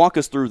Swedes. Walk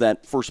us through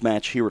that first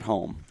match here at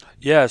home.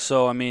 Yeah,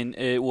 so, I mean,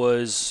 it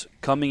was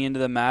coming into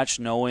the match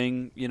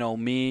knowing,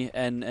 me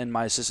and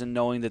my assistant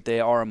knowing that they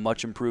are a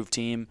much improved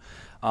team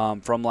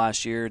from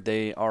last year.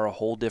 They are a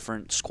whole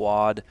different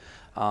squad,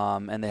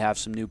 and they have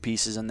some new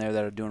pieces in there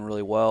that are doing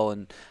really well.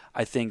 And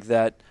I think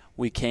that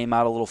we came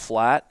out a little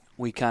flat.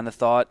 We kind of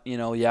thought,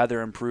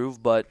 they're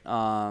improved, but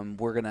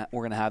we're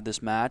gonna have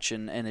this match,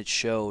 and it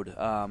showed.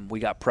 We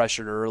got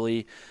pressured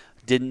early,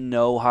 didn't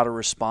know how to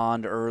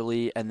respond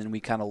early, and then we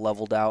kind of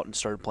leveled out and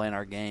started playing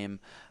our game.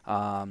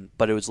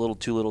 But it was a little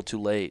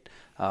too late.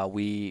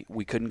 We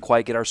couldn't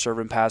quite get our serve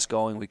and pass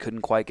going. We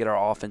couldn't quite get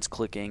our offense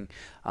clicking.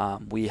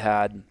 We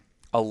had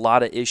a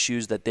lot of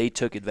issues that they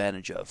took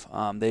advantage of.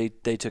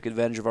 They took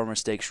advantage of our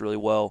mistakes really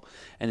well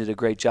and did a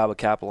great job of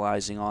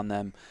capitalizing on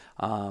them.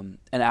 And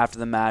after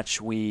the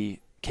match, we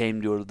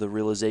came to the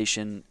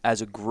realization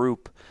as a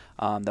group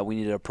that we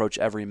need to approach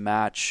every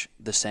match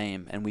the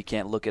same, and we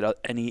can't look at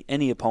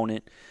any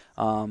opponent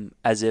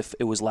as if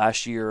it was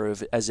last year or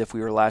as if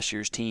we were last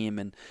year's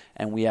team,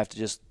 and we have to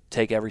just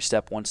take every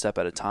step one step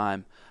at a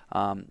time.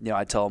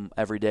 I tell them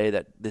every day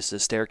that this is a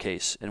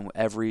staircase, and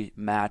every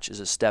match is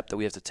a step that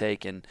we have to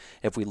take, and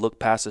if we look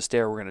past the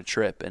stair, we're going to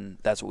trip, and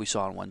that's what we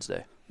saw on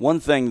Wednesday. One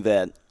thing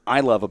that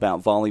I love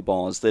about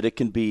volleyball is that it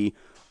can be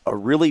a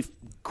really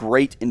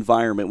great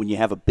environment when you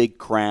have a big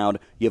crowd,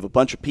 you have a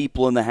bunch of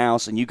people in the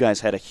house, and you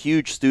guys had a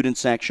huge student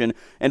section.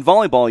 And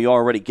volleyball, you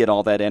already get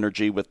all that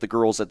energy with the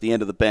girls at the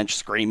end of the bench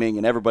screaming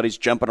and everybody's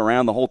jumping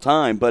around the whole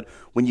time. But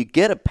when you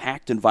get a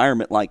packed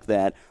environment like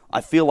that,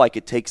 I feel like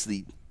it takes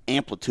the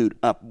amplitude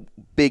up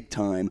big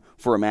time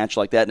for a match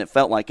like that, and it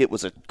felt like it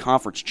was a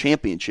conference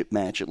championship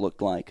match, it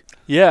looked like.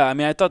 Yeah, I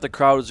mean, I thought the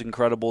crowd was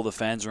incredible. The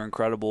fans were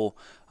incredible.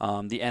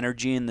 The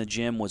energy in the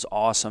gym was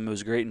awesome. It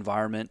was a great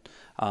environment.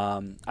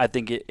 I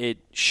think it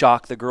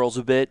shocked the girls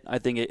a bit. I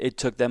think it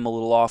took them a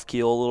little off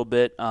keel a little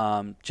bit.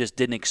 Just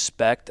didn't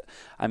expect.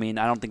 I mean,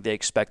 I don't think they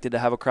expected to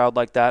have a crowd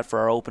like that for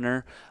our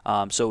opener.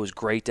 So it was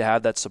great to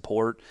have that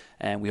support,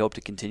 and we hope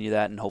to continue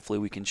that, and hopefully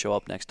we can show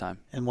up next time.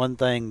 And one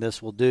thing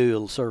this will do,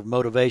 it'll serve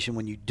motivation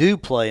when you do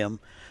play them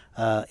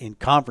in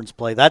conference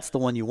play. That's the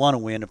one you want to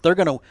win. If they're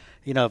going to,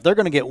 if they're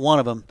going to get one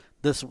of them,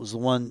 this was the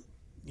one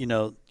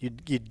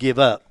you'd give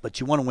up, but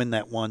you want to win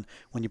that one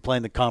when you play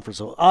in the conference.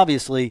 So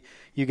obviously,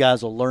 you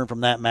guys will learn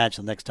from that match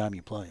the next time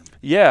you play them.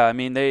 Yeah, I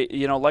mean, they,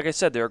 like I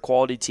said, they're a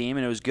quality team,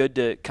 and it was good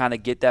to kind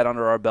of get that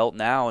under our belt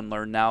now and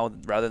learn now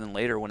rather than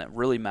later when it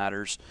really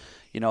matters.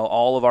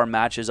 All of our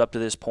matches up to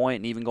this point,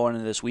 and even going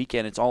into this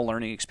weekend, it's all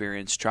learning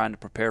experience, trying to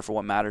prepare for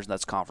what matters, and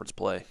that's conference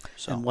play.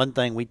 So. And one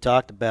thing we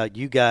talked about,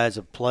 you guys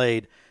have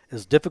played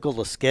as difficult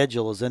a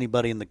schedule as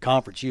anybody in the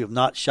conference. You have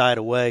not shied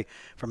away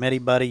from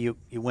anybody.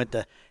 You went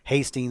to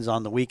Hastings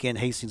on the weekend.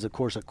 Hastings, of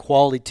course, a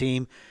quality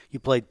team. You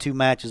played 2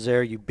 matches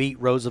there. You beat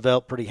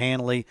Roosevelt pretty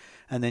handily,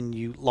 and then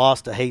you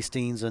lost to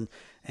Hastings, and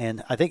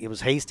I think it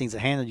was Hastings that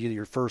handed you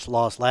your first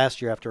loss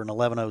last year after an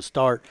 11-0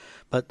 start.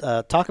 But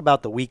talk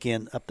about the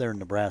weekend up there in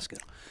Nebraska.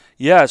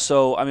 Yeah,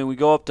 so, I mean, we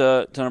go up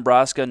to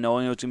Nebraska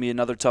knowing it was going to be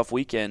another tough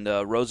weekend.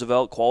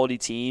 Roosevelt, quality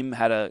team,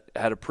 had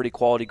a pretty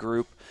quality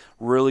group,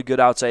 really good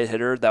outside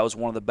hitter. That was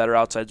one of the better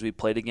outsides we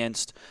played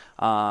against.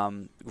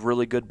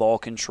 Really good ball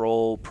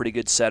control, pretty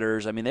good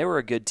setters. I mean, they were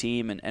a good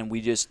team, and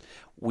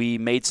we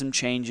made some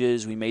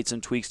changes. We made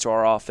some tweaks to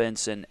our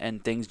offense,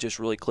 and things just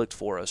really clicked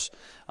for us.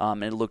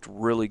 And it looked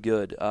really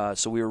good.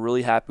 So we were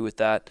really happy with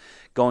that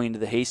going into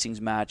the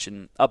Hastings match.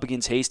 And up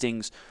against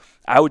Hastings,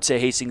 I would say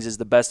Hastings is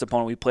the best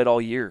opponent we played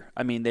all year.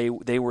 I mean,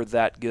 they were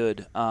that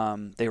good.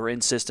 They were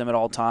in system at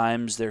all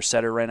times. Their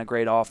setter ran a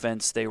great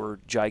offense. They were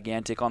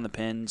gigantic on the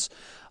pins.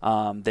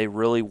 They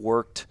really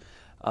worked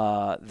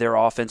their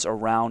offense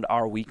around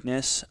our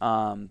weakness.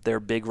 Their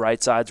big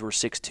right sides were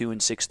 6'2"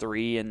 and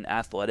 6'3" and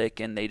athletic,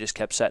 and they just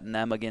kept setting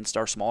them against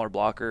our smaller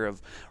blocker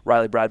of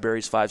Riley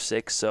Bradbury's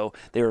 5'6". So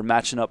they were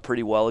matching up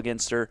pretty well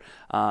against her,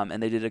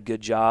 and they did a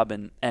good job.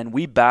 And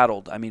we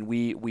battled. I mean,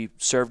 we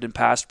served and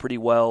passed pretty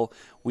well.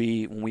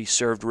 When we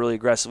served really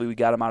aggressively, we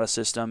got them out of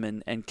system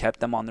and kept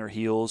them on their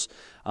heels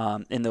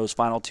in those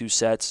final 2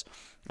 sets.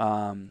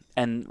 And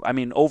I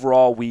mean,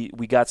 overall, we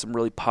got some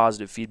really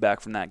positive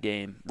feedback from that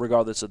game,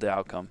 regardless of the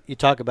outcome. You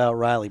talk about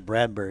Riley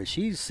Bradbury.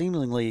 She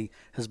seemingly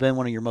has been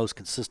one of your most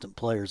consistent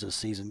players this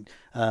season.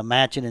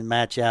 Match in and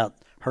match out,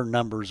 her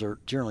numbers are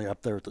generally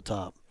up there at the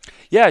top.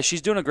 Yeah,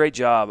 she's doing a great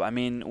job. I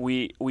mean,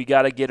 we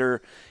got to get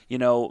her,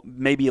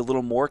 maybe a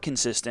little more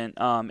consistent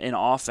in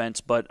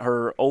offense, but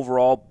her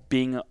overall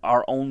being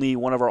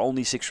one of our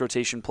only 6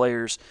 rotation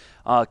players,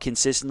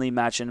 consistently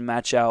match in and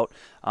match out.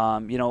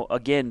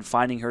 Again,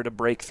 finding her to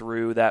break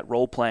through that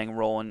role-playing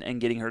role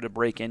and getting her to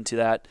break into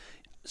that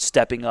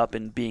stepping up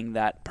and being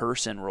that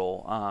person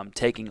role,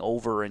 taking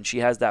over, and she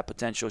has that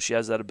potential. She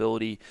has that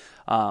ability.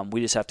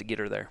 We just have to get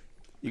her there.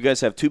 You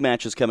guys have 2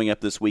 matches coming up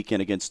this weekend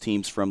against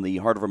teams from the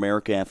Heart of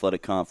America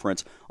Athletic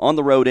Conference on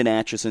the road in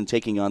Atchison,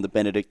 taking on the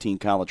Benedictine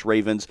College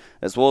Ravens,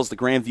 as well as the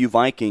Grandview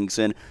Vikings.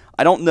 And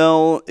I don't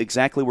know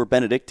exactly where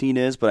Benedictine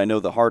is, but I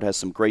know the Heart has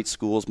some great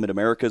schools.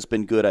 Mid-America's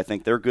been good. I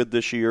think they're good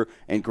this year.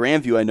 And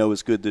Grandview, I know,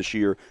 is good this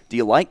year. Do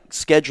you like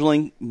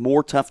scheduling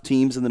more tough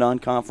teams in the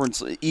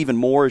non-conference even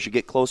more as you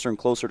get closer and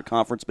closer to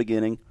conference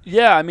beginning?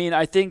 Yeah, I mean,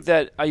 I think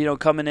that,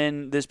 coming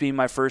in, this being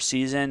my first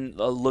season,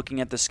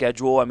 looking at the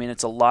schedule, I mean,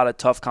 it's a lot of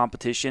tough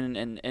competition,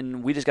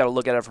 and we just got to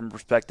look at it from a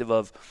perspective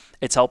of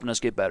it's helping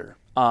us get better.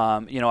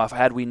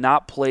 Had we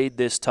not played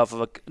this tough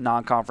of a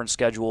non-conference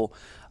schedule,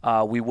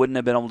 we wouldn't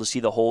have been able to see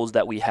the holes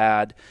that we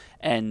had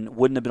and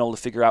wouldn't have been able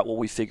to figure out what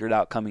we figured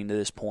out coming to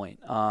this point.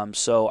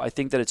 So I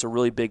think that it's a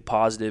really big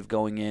positive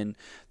going in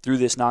through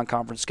this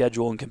non-conference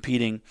schedule and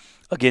competing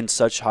against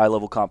such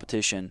high-level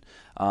competition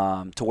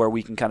to where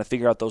we can kind of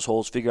figure out those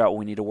holes, figure out what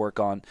we need to work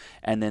on,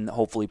 and then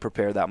hopefully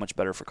prepare that much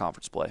better for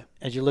conference play.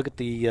 As you look at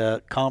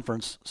the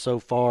conference so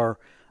far,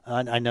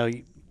 I know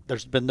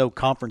there's been no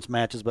conference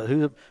matches, but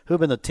who have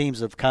been the teams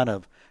that have kind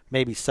of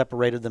maybe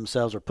separated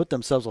themselves or put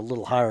themselves a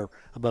little higher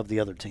above the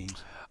other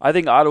teams? I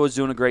think Ottawa's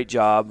doing a great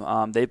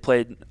job. They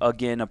played,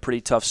 again, a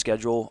pretty tough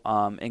schedule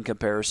in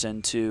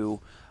comparison to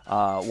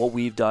what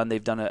we've done.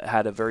 They've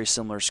had a very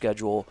similar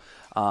schedule.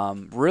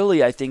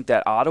 Really, I think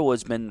that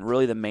Ottawa's been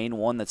really the main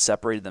one that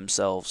separated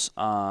themselves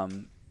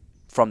from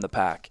the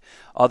pack.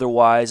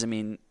 Otherwise, I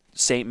mean,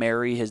 St.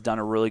 Mary has done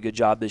a really good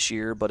job this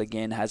year, but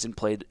again, hasn't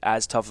played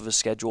as tough of a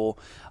schedule,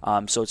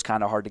 so it's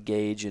kind of hard to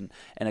gauge. And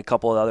a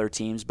couple of other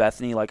teams,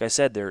 Bethany, like I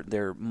said,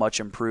 they're much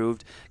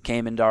improved,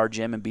 came into our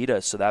gym and beat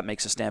us, so that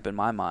makes a stamp in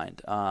my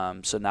mind.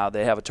 So now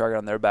they have a target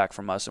on their back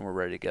from us, and we're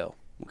ready to go.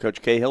 Well,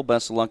 Coach Cahill,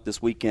 best of luck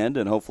this weekend,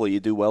 and hopefully you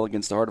do well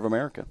against the Heart of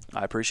America.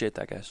 I appreciate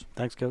that, guys.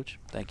 Thanks, Coach.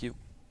 Thank you.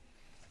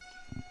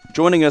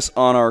 Joining us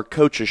on our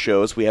Coaches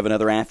Shows, we have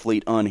another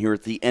athlete on here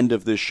at the end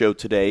of this show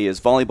today, is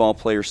volleyball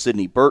player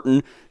Sydney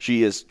Burton.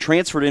 She is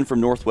transferred in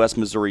from Northwest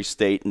Missouri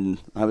State, and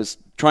I was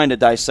trying to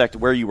dissect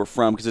where you were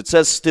from because it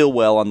says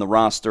Stillwell on the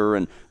roster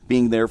and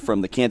being there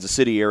from the Kansas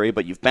City area,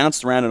 but you've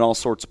bounced around in all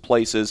sorts of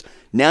places.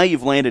 Now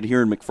you've landed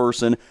here in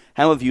McPherson.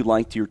 How have you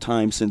liked your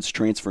time since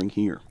transferring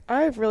here?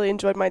 I've really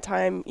enjoyed my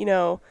time.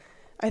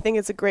 I think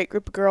it's a great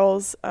group of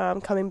girls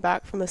coming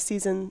back from a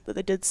season that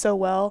they did so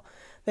well.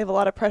 They have a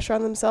lot of pressure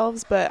on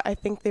themselves, but I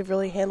think they've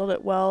really handled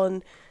it well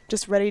and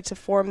just ready to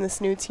form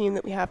this new team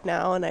that we have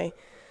now. And I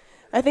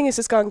think it's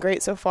just gone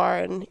great so far.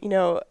 And,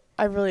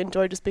 I really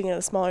enjoyed just being at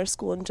a smaller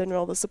school in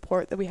general. The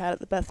support that we had at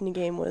the Bethany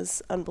game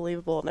was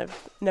unbelievable, and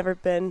I've never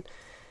been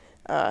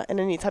in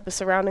any type of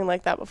surrounding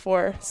like that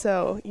before.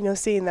 So,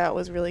 seeing that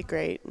was really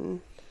great,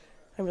 and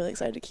I'm really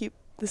excited to keep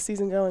this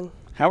season going.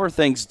 How are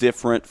things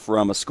different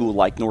from a school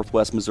like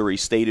Northwest Missouri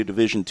State, a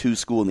Division II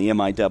school in the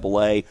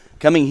MIAA,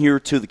 coming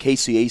here to the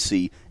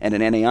KCAC and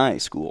an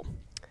NAIA school?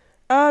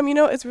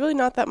 It's really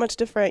not that much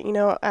different.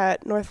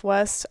 At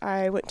Northwest,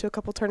 I went to a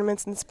couple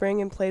tournaments in the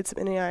spring and played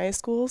some NAIA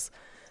schools.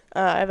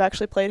 I've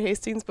actually played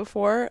Hastings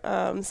before,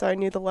 so I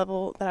knew the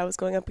level that I was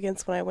going up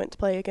against when I went to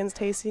play against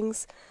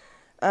Hastings.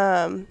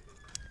 I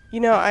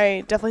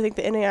definitely think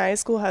the NAIA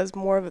school has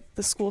more of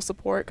the school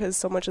support because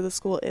so much of the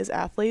school is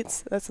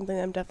athletes. That's something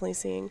I'm definitely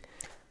seeing,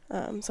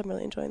 so I'm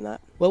really enjoying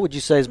that. What would you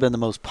say has been the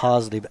most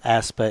positive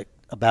aspect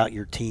about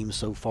your team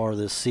so far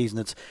this season?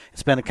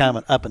 It's been a kind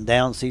of an up and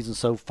down season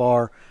so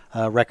far,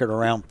 record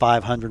around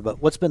 500,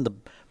 but what's been the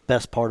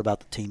best part about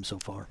the team so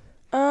far?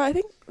 I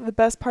think the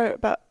best part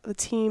about the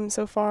team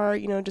so far,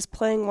 just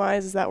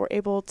playing-wise, is that we're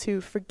able to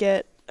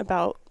forget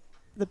about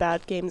the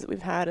bad games that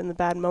we've had and the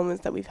bad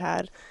moments that we've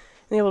had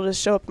and able to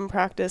just show up in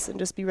practice and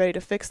just be ready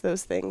to fix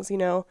those things,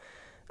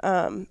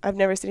 I've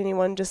never seen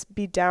anyone just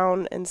be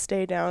down and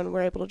stay down.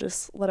 We're able to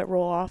just let it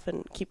roll off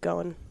and keep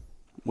going.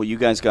 Well, you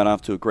guys got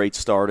off to a great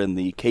start in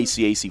the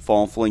KCAC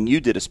Fall Fling. You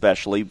did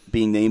especially,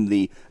 being named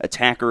the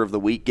Attacker of the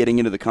Week, getting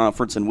into the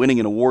conference and winning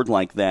an award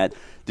like that.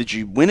 Did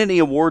you win any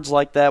awards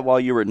like that while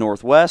you were at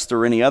Northwest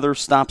or any other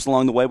stops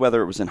along the way,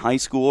 whether it was in high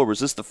school, or was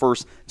this the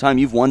first time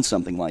you've won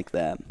something like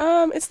that?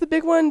 It's the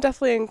big one,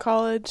 definitely in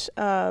college.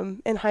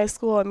 In high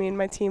school, I mean,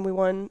 my team, we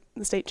won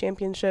the state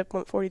championship,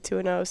 went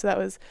 42-0, so that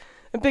was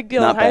a big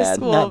deal in high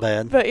school. Not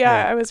bad. But,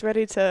 I was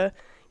ready to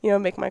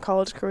make my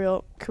college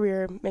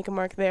career, make a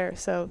mark there.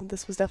 So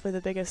this was definitely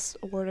the biggest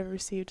award I've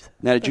received.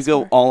 Now, did you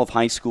go all of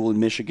high school in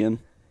Michigan?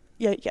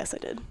 Yes, I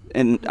did.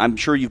 And I'm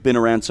sure you've been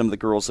around some of the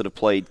girls that have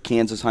played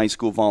Kansas high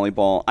school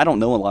volleyball. I don't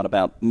know a lot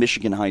about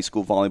Michigan high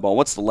school volleyball.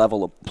 What's the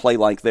level of play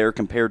like there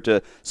compared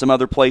to some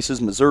other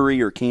places,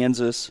 Missouri or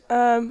Kansas?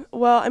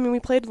 We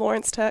played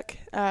Lawrence Tech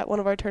at one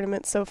of our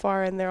tournaments so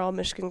far, and they're all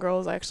Michigan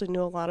girls. I actually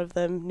knew a lot of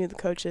them, knew the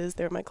coaches.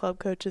 They were my club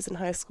coaches in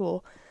high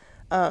school.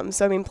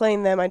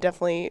 Playing them, I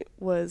definitely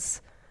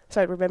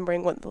started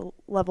remembering what the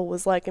level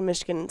was like in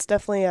Michigan. It's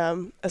definitely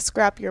a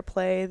scrappier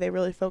play. They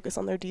really focus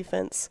on their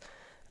defense,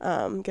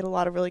 get a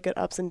lot of really good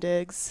ups and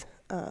digs.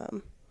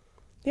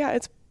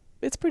 It's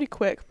pretty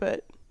quick,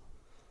 but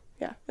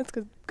it's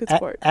good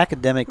sport.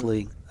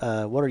 Academically,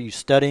 what are you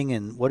studying,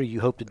 and what do you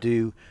hope to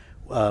do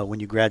when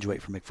you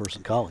graduate from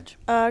McPherson College?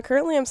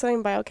 Currently, I'm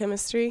studying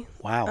biochemistry.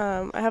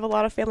 Wow. I have a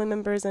lot of family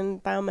members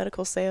in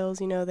biomedical sales.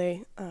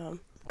 They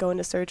go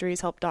into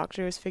surgeries, help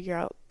doctors figure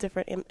out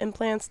different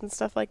implants and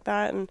stuff like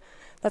that, and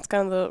that's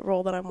kind of the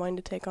role that I'm wanting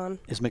to take on.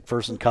 Is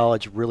McPherson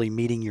College really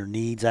meeting your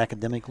needs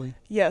academically?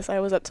 Yes, I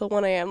was up till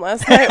 1 a.m.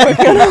 last night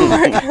working on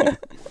homework.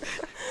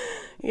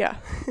 Yeah.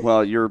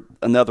 Well, you're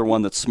another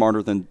one that's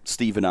smarter than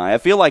Steve and I. I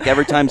feel like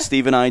every time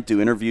Steve and I do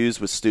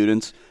interviews with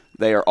students,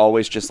 they are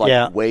always just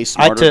way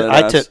smarter than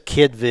us. I took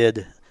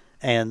KidVid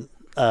and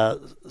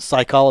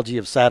psychology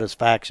of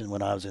satisfaction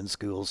when I was in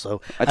school. So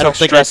I took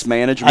stress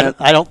management.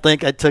 I don't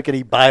think I took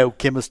any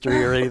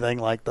biochemistry or anything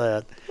like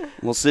that.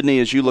 Well, Sydney,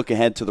 as you look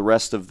ahead to the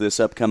rest of this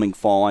upcoming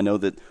fall, I know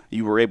that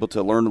you were able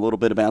to learn a little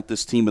bit about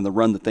this team and the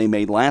run that they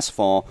made last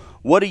fall.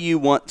 What do you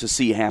want to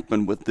see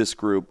happen with this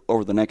group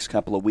over the next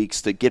couple of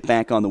weeks to get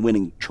back on the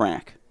winning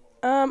track?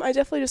 I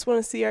definitely just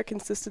want to see our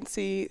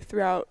consistency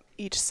throughout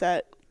each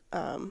set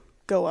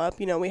go up.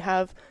 We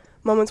have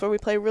moments where we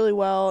play really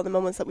well and the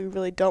moments that we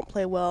really don't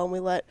play well, and we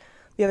let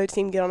the other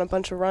team get on a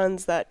bunch of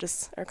runs that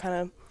just are kind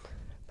of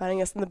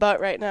biting us in the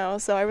butt right now.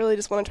 So I really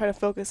just want to try to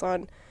focus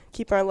on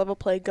keeping our level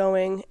play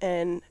going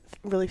and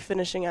really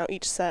finishing out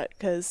each set,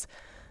 because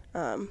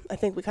I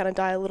think we kind of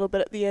die a little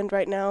bit at the end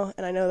right now,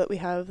 and I know that we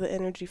have the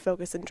energy,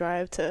 focus, and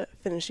drive to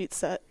finish each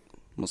set.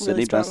 Well,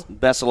 Sydney,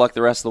 best of luck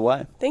the rest of the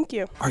way. Thank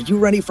you. Are you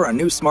ready for a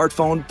new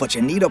smartphone, but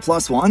you need a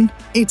plus one?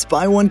 It's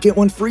buy one, get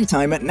one free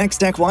time at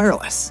Nextech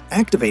Wireless.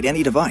 Activate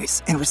any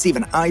device and receive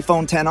an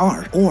iPhone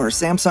XR or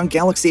Samsung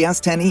Galaxy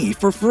S10e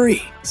for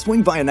free.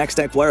 Swing by a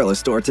Nextech Wireless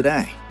store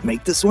today.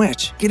 Make the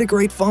switch, get a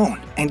great phone,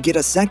 and get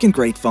a second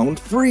great phone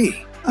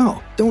free.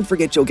 Oh, don't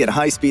forget you'll get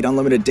high-speed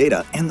unlimited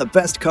data and the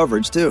best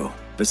coverage, too.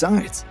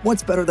 Besides,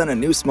 what's better than a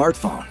new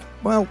smartphone?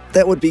 Well,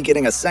 that would be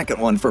getting a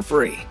second one for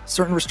free.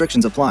 Certain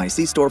restrictions apply.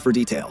 See store for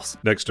details.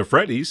 Next to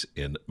Freddy's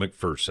in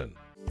McPherson.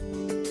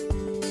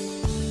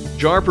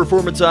 JAR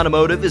Performance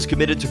Automotive is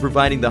committed to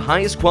providing the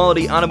highest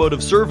quality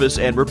automotive service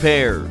and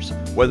repairs.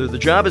 Whether the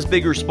job is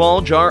big or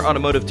small, JAR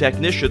Automotive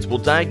technicians will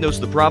diagnose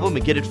the problem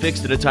and get it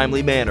fixed in a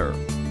timely manner.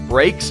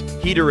 Brakes,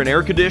 heater and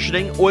air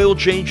conditioning, oil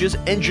changes,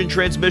 engine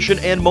transmission,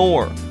 and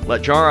more.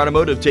 Let JAR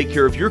Automotive take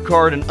care of your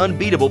car at an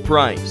unbeatable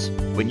price.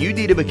 When you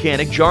need a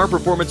mechanic, JAR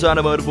Performance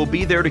Automotive will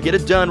be there to get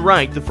it done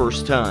right the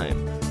first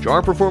time.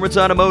 JAR Performance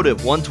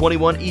Automotive,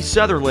 121 East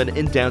Sutherland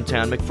in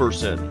downtown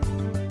McPherson.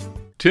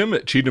 Tim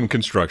at Cheatham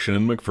Construction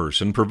in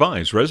McPherson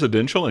provides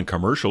residential and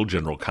commercial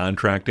general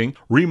contracting,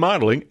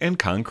 remodeling, and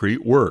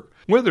concrete work.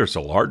 Whether it's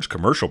a large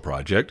commercial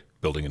project,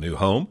 building a new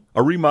home,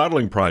 a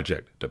remodeling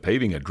project, to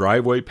paving a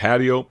driveway,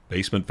 patio,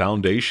 basement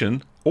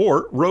foundation,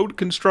 or road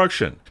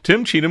construction,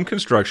 Tim Cheatham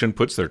Construction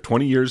puts their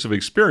 20 years of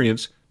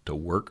experience to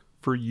work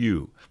for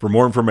you. For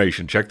more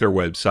information, check their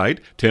website,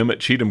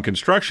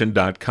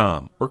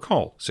 tim@cheathamconstruction.com, or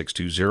call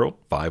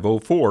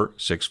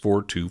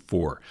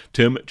 620-504-6424.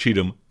 Tim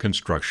Cheatham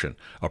Construction,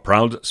 a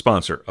proud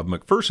sponsor of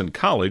McPherson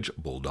College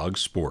Bulldog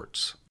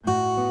Sports.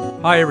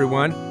 Hi,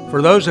 everyone.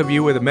 For those of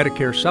you with a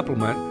Medicare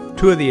supplement,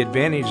 two of the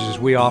advantages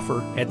we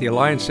offer at the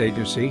Alliance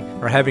Agency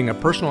are having a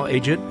personal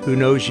agent who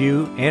knows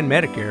you and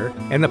Medicare,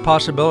 and the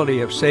possibility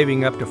of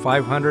saving up to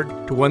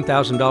 $500 to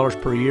 $1,000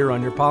 per year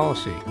on your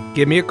policy.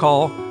 Give me a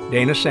call,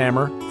 Dana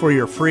Sammer, for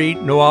your free,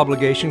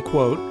 no-obligation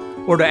quote,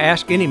 or to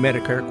ask any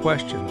Medicare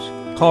questions.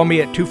 Call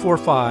me at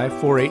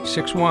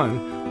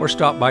 245-4861 or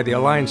stop by the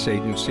Alliance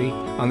Agency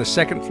on the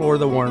second floor of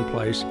the Warren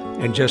Place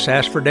and just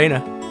ask for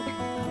Dana.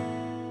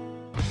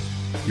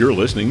 You're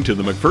listening to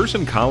the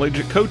McPherson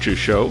College Coaches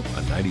Show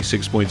on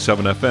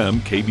 96.7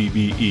 FM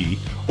KBBE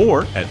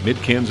or at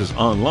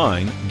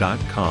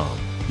midkansasonline.com.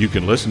 You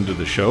can listen to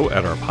the show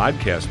at our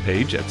podcast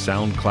page at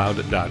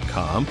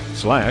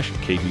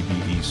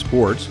soundcloud.com/KBBE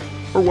Sports,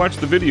 or watch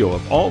the video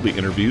of all the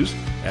interviews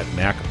at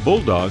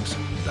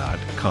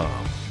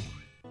macbulldogs.com.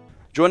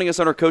 Joining us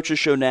on our Coaches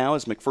Show now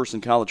is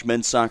McPherson College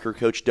men's soccer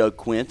coach Doug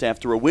Quint.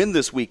 After a win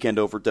this weekend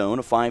over Doane,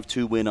 a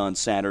 5-2 win on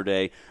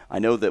Saturday, I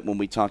know that when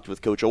we talked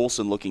with Coach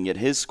Olson looking at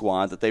his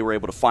squad that they were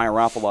able to fire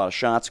off a lot of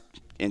shots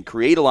and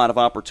create a lot of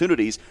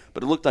opportunities,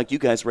 but it looked like you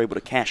guys were able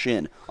to cash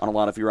in on a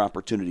lot of your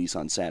opportunities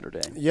on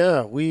Saturday.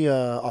 Yeah, we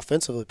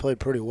offensively played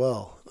pretty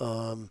well.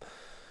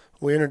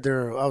 We entered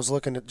I was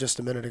looking at just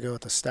a minute ago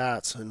at the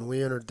stats, and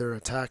we entered their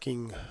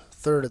attacking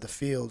third of the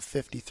field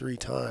 53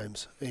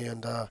 times,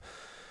 and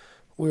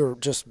we were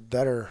just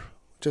better,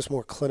 just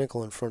more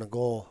clinical in front of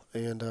goal,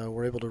 and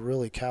we're able to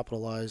really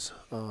capitalize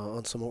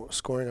on some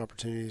scoring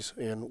opportunities.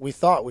 And we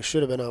thought we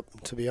should have been up,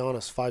 to be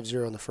honest,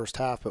 5-0 in the first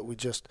half, but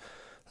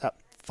that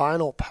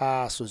final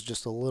pass was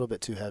just a little bit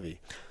too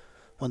heavy.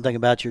 One thing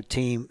about your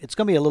team, it's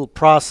going to be a little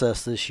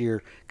process this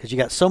year because you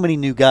got so many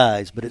new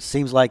guys, but it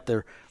seems like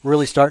they're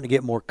really starting to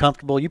get more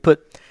comfortable. You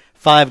put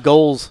 5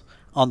 goals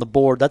on the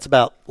board. That's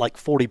about like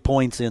 40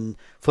 points in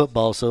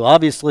football. So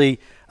obviously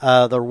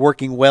they're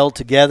working well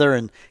together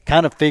and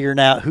kind of figuring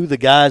out who the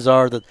guys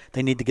are that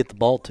they need to get the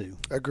ball to.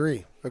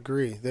 Agree.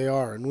 They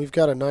are. And we've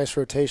got a nice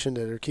rotation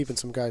that are keeping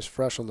some guys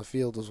fresh on the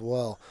field as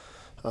well,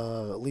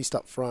 at least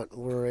up front.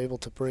 We're able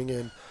to bring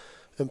in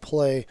and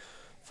play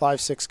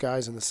 5-6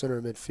 guys in the center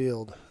of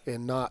midfield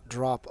and not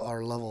drop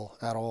our level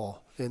at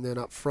all. And then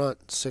up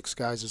front, 6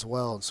 guys as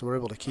well. And so we're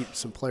able to keep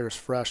some players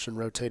fresh and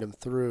rotate them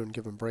through and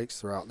give them breaks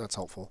throughout, and that's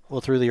helpful.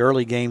 Well, through the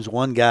early games,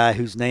 one guy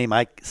whose name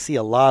I see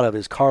a lot of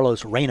is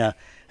Carlos Reyna,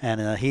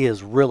 and he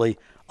is really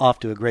off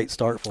to a great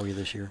start for you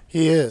this year.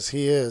 He is.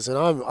 And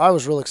I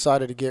was real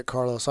excited to get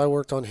Carlos. I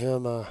worked on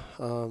him,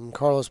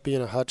 Carlos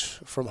being a Hutch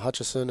from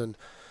Hutchison,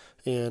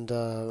 and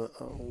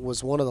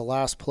was one of the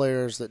last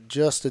players that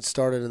just had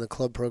started in the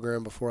club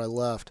program before I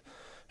left.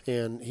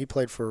 And he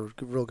played for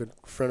a real good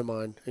friend of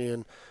mine.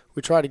 And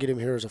we tried to get him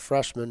here as a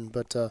freshman,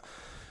 but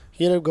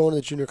he ended up going to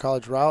the junior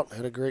college route,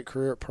 had a great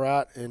career at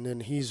Pratt, and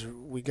then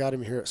we got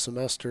him here at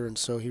semester, and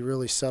so he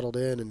really settled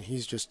in, and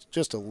he's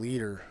just a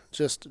leader,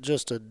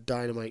 just a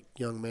dynamite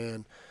young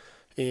man,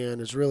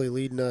 and is really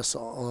leading us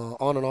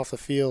on and off the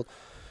field.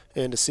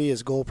 And to see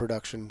his goal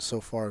production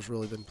so far has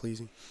really been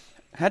pleasing.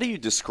 How do you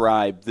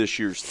describe this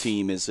year's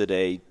team? Is it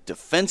a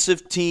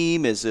defensive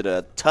team? Is it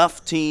a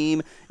tough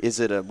team?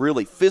 Is it a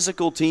really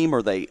physical team?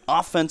 Are they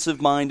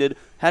offensive-minded?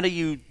 How do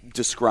you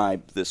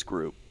describe this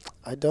group?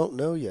 I don't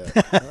know yet.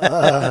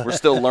 We're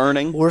still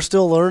learning? We're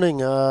still learning.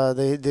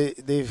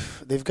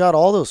 They've got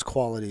all those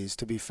qualities,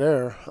 to be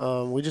fair.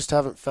 We just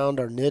haven't found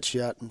our niche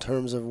yet in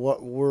terms of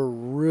what we're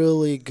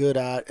really good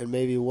at and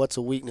maybe what's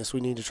a weakness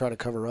we need to try to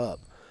cover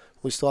up.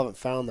 We still haven't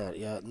found that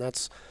yet, and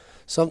that's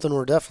something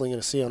we're definitely going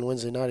to see on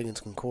Wednesday night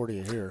against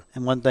Concordia here.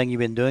 And one thing you've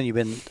been doing,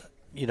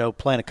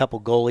 playing a couple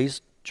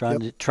goalies, trying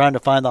to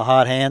find the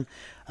hot hand.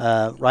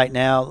 Right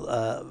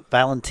now,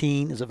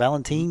 Valentin?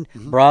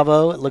 Mm-hmm.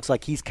 Bravo. It looks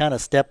like he's kind of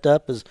stepped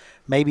up as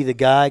maybe the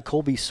guy.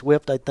 Colby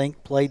Swift, I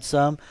think, played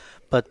some.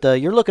 But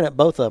you're looking at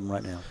both of them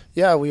right now.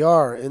 Yeah, we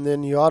are. And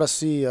then you ought to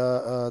see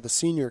the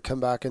senior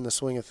come back in the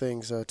swing of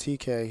things.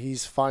 TK,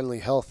 he's finally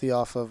healthy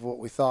off of what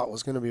we thought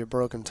was going to be a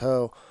broken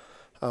toe.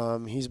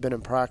 He's been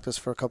in practice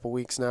for a couple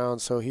weeks now,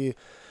 and so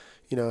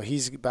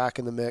he's back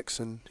in the mix,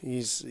 and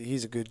he's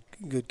a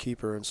good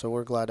keeper, and so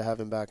we're glad to have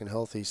him back and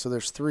healthy. So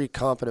there's 3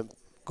 competent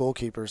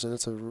goalkeepers, and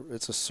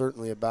it's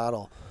certainly a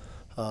battle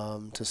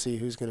to see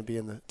who's going to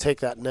be take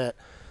that net.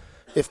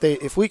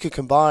 If we could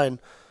combine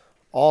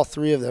all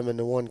 3 of them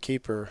into one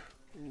keeper,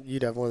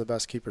 you'd have one of the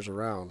best keepers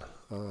around.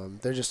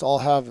 They just all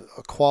have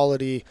a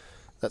quality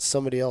that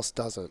somebody else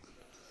doesn't,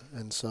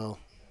 and so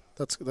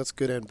that's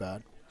good and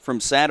bad. From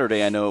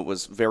Saturday, I know it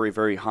was very,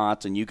 very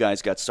hot, and you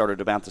guys got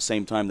started about the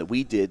same time that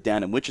we did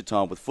down in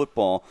Wichita with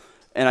football.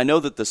 And I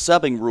know that the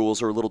subbing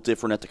rules are a little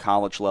different at the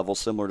college level,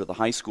 similar to the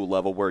high school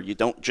level, where you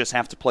don't just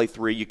have to play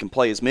 3. You can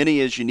play as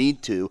many as you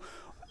need to.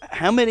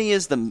 How many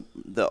is the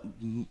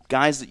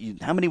guys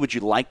how many would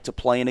you like to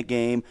play in a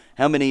game?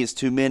 How many is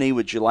too many?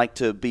 Would you like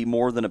to be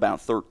more than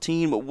about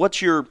 13? But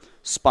what's your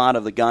spot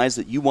of the guys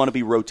that you want to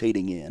be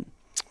rotating in?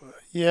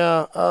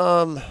 Yeah,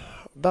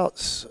 about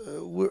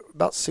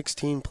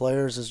 16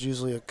 players is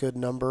usually a good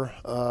number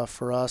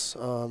for us,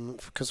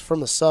 because from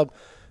the sub,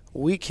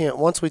 we can't.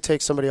 Once we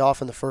take somebody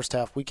off in the first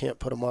half, we can't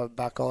put them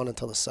back on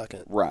until the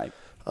second. Right.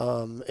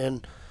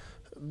 And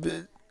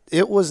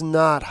it was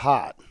not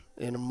hot,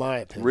 in my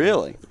opinion.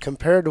 Really?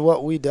 Compared to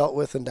what we dealt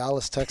with in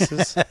Dallas,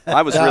 Texas.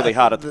 I was really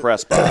hot at the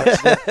press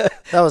box.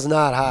 That was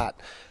not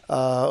hot.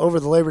 Over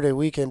the Labor Day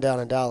weekend down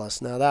in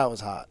Dallas, now that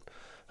was hot.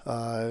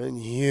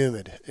 And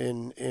humid,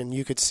 and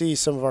you could see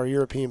some of our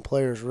European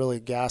players really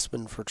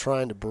gasping for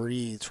trying to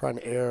breathe, trying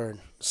to air, and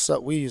so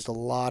we used a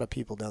lot of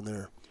people down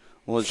there.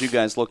 Well, as you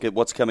guys look at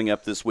what's coming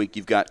up this week,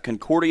 you've got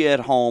Concordia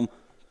at home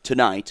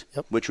tonight,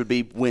 which would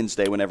be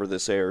Wednesday whenever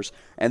this airs,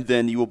 and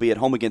then you will be at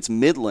home against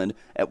Midland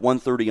at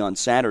 1:30 on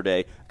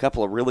Saturday. A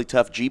couple of really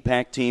tough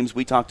GPAC teams.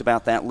 We talked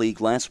about that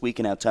league last week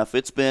and how tough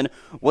it's been.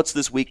 What's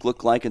this week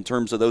look like in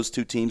terms of those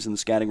 2 teams and the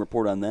scouting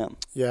report on them?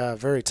 Yeah,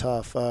 very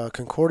tough.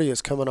 Concordia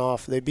is coming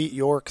off. They beat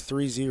York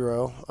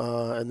 3-0,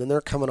 and then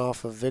they're coming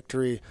off a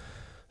victory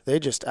they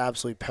just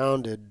absolutely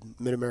pounded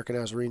Mid-America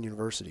Nazarene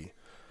University.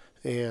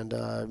 And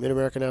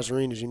Mid-America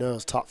Nazarene, as you know,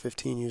 is top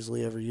 15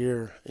 usually every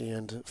year.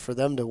 And for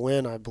them to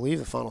win, I believe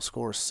the final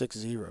score is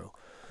 6-0.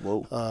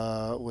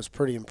 Whoa. Was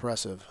pretty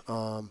impressive.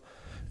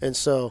 And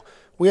so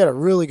we had a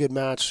really good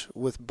match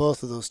with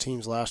both of those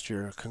teams last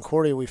year.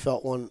 Concordia, we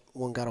felt one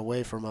got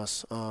away from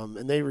us.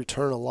 And they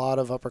return a lot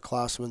of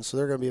upperclassmen, so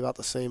they're going to be about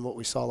the same what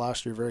we saw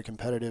last year, very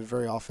competitive,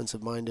 very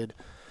offensive-minded,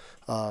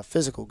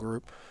 physical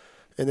group.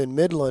 And then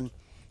Midland,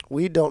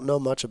 we don't know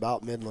much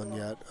about Midland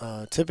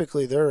yet.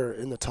 Typically, they're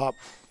in the top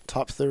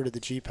third of the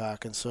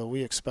GPAC, and so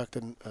we expect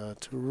them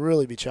to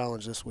really be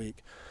challenged this week.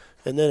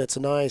 And then it's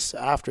nice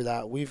after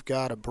that we've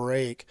got a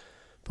break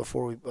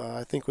before we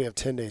I think we have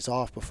 10 days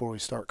off before we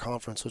start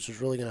conference, which is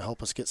really going to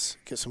help us get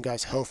some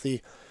guys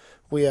healthy.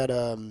 We had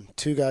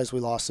 2 guys we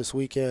lost this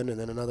weekend and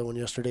then another one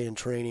yesterday in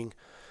training,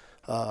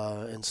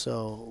 and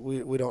so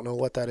we don't know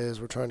what that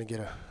is. We're trying to get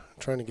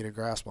a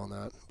grasp on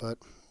that, but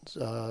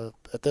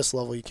at this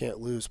level you can't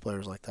lose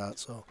players like that.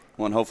 So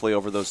well, and hopefully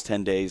over those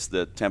 10 days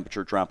the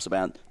temperature drops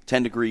about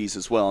 10 degrees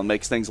as well and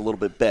makes things a little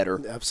bit better.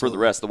 Absolutely. For the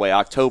rest of the way.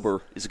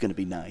 October is going to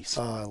be nice.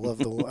 I love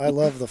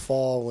the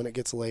fall when it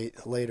gets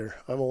later.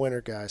 I'm a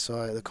winter guy,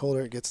 so the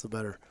colder it gets, the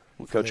better.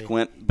 Well, Coach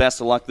Quint,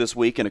 best of luck this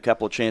week and a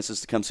couple of chances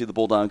to come see the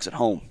Bulldogs at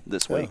home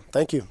this week.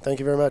 Thank you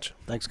very much.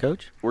 Thanks,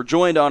 Coach. We're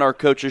joined on our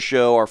Coaches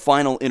Show, our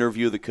final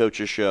interview of the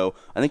Coaches Show.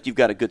 I think you've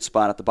got a good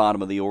spot at the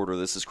bottom of the order.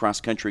 This is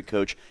cross-country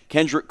coach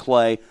Kendrick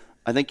Clay.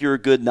 I think you're a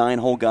good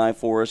 9-hole guy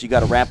for us. You got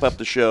to wrap up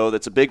the show.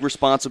 That's a big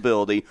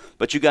responsibility.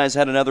 But you guys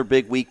had another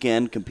big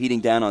weekend competing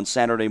down on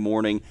Saturday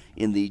morning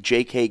in the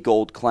J.K.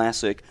 Gold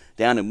Classic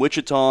down in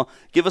Wichita.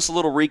 Give us a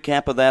little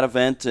recap of that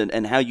event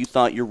and how you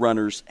thought your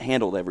runners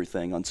handled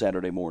everything on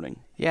Saturday morning.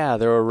 Yeah,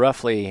 there were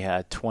roughly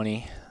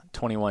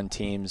 21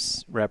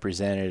 teams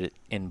represented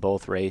in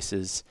both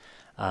races,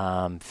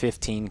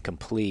 15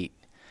 complete.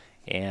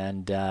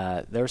 And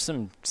there was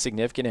some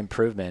significant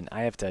improvement.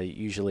 I have to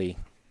usually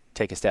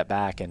take a step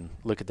back and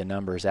look at the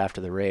numbers after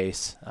the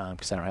race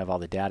because I don't have all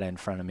the data in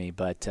front of me.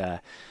 But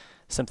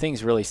some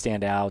things really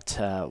stand out.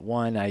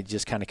 One, I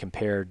just kind of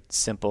compared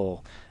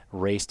simple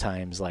race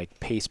times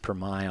like pace per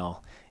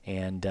mile,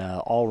 and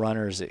all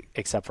runners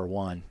except for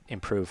one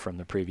improved from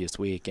the previous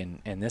week.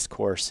 And this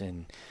course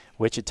in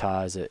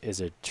Wichita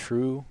is a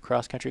true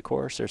cross-country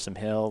course. There's some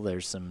hill,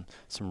 there's some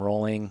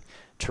rolling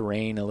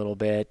terrain a little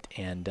bit,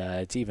 and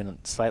it's even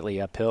slightly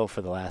uphill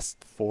for the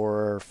last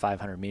 400 or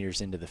 500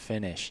 meters into the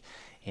finish.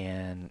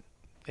 And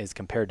as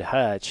compared to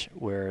Hutch,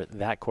 where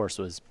that course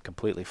was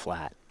completely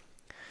flat.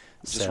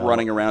 Just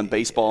running around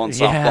baseball and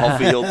softball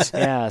fields.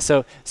 Yeah,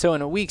 so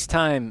in a week's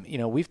time,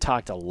 we've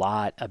talked a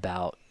lot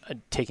about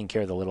taking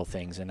care of the little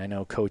things, and I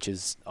know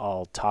coaches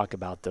all talk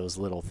about those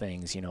little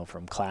things,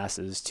 from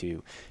classes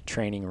to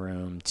training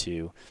room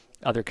to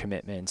other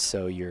commitments,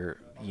 so you're,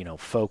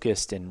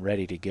 focused and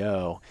ready to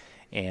go.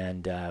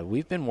 And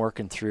we've been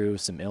working through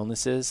some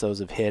illnesses. Those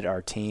have hit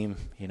our team,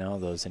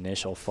 those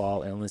initial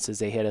fall illnesses.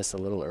 They hit us a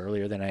little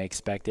earlier than I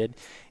expected,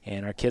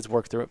 and our kids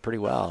worked through it pretty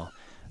well.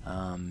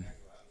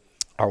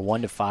 Our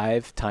 1 to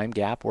 5 time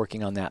gap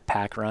working on that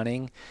pack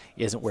running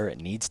isn't where it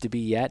needs to be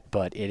yet,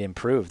 but it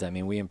improved. I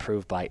mean, we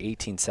improved by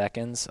 18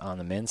 seconds on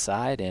the men's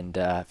side and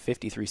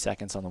 53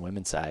 seconds on the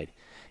women's side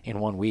in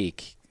 1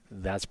 week.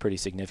 That's pretty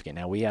significant.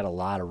 Now, we had a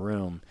lot of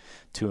room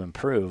to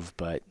improve,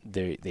 but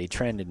they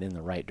trended in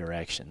the right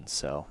direction.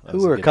 So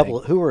who were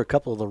a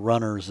couple of the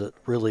runners that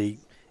really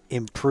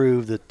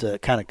improved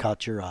that kind of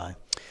caught your eye?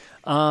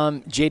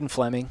 Jaden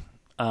Fleming,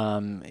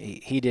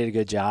 he did a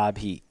good job.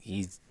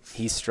 He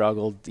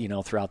struggled,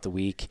 throughout the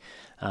week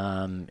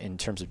in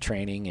terms of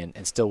training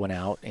and still went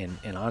out and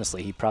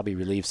honestly, he probably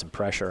relieved some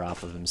pressure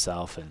off of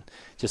himself and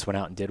just went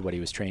out and did what he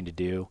was trained to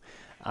do.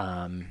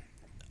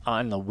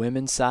 On the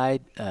women's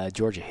side,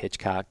 Georgia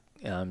Hitchcock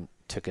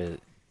took a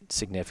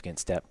significant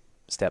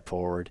step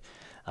forward.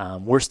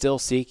 We're still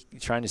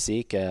trying to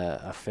seek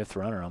a fifth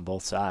runner on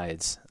both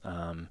sides,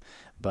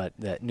 but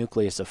that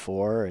nucleus of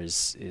 4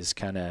 is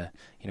kind of,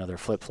 they're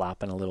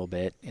flip-flopping a little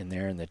bit in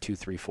there in the 2,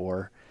 3,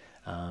 4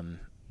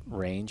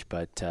 range,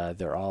 but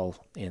they're all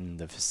in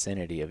the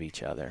vicinity of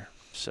each other.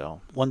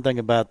 So one thing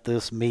about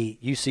this meet,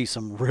 you see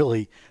some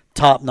really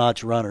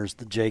top-notch runners.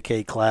 The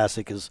JK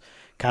Classic has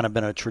kind of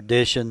been a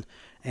tradition.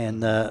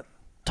 And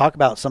talk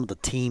about some of the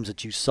teams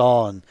that you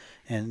saw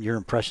and your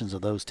impressions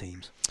of those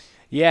teams.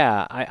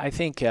 Yeah, I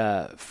think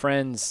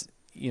Friends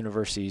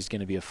University is going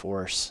to be a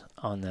force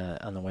on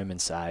the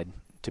women's side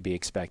to be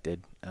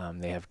expected.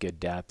 They have good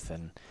depth,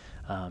 and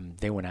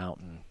they went out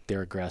and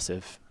they're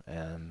aggressive.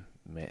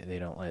 They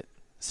don't let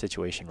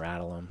situation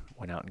rattle them.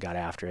 Went out and got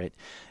after it.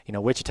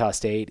 Wichita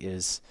State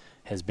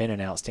has been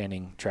an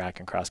outstanding track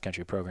and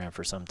cross-country program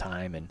for some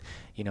time. And,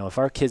 if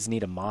our kids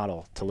need a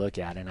model to look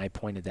at, and I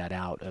pointed that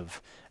out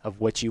of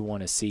what you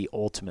want to see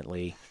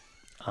ultimately,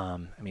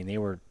 they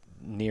were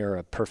near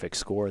a perfect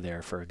score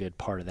there for a good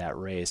part of that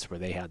race where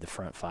they had the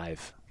front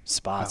 5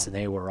 spots. Wow. And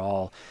they were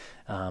all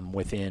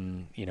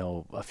within,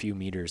 a few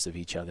meters of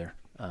each other,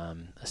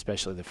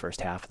 especially the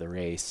first half of the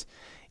race.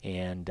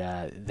 And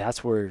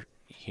that's where,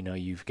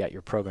 you've got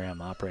your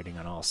program operating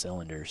on all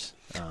cylinders.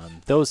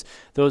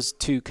 Those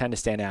two kind of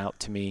stand out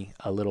to me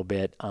a little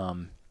bit.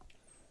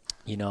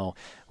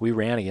 We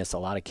ran against a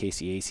lot of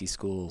KCAC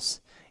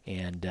schools,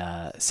 and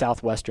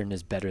Southwestern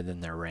is better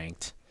than they're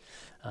ranked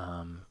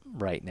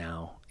right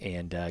now,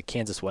 and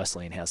Kansas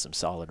Wesleyan has some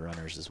solid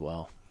runners as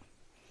well.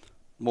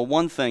 Well,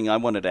 one thing I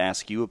wanted to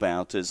ask you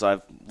about is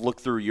I've looked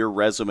through your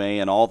resume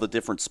and all the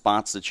different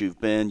spots that you've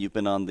been. You've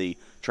been on the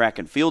track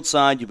and field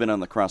side. You've been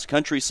on the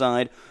cross-country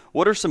side.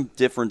 What are some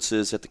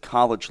differences at the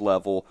college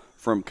level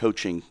from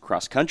coaching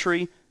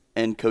cross-country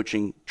and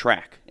coaching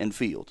track and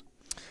field?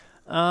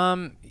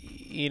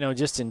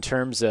 Just in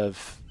terms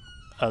of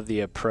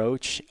the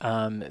approach,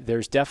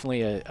 there's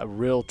definitely a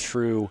real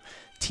true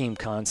team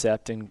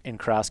concept in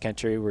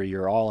cross-country where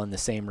you're all in the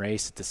same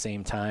race at the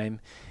same time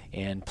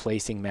and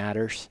placing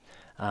matters.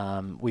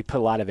 We put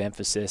a lot of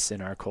emphasis in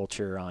our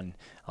culture on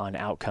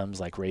outcomes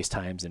like race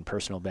times and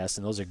personal best,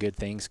 and those are good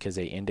things because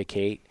they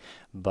indicate.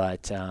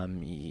 But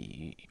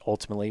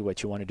ultimately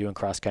what you want to do in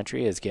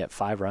cross-country is get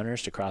 5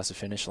 runners to cross the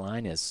finish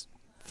line as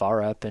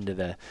far up into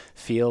the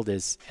field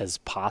as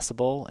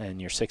possible,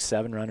 and your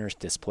 6-7 runners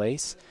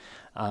displace.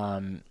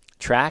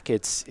 Track,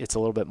 it's a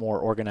little bit more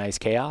organized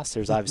chaos.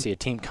 There's obviously a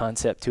team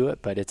concept to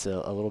it, but it's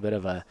a little bit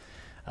of a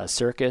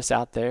circus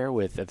out there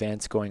with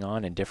events going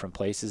on in different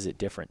places at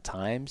different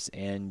times,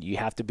 and you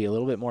have to be a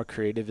little bit more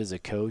creative as a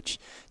coach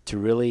to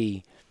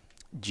really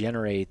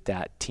generate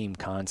that team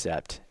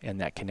concept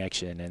and that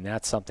connection, and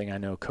that's something I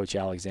know Coach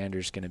Alexander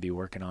is going to be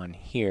working on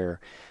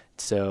here.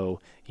 So,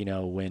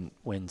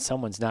 when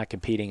someone's not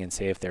competing, and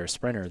say if they're a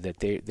sprinter, that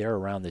they're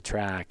around the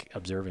track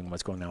observing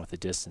what's going on with the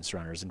distance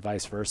runners, and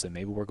vice versa.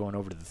 Maybe we're going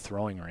over to the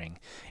throwing ring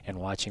and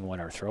watching what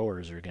our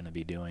throwers are going to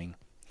be doing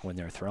when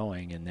they're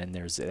throwing, and then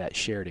there's that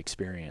shared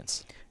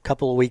experience.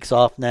 Couple of weeks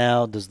off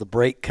now. Does the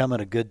break come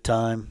at a good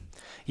time?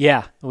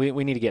 Yeah,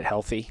 we need to get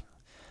healthy.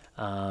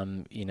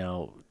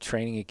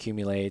 Training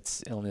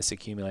accumulates, illness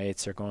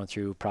accumulates. They're going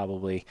through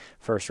probably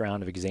first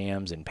round of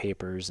exams and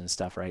papers and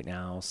stuff right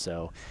now,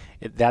 so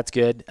that's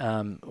good.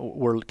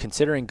 We're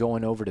considering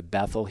going over to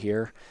Bethel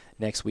here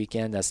next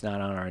weekend. That's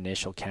not on our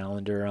initial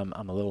calendar. I'm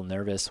a little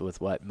nervous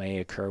with what may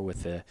occur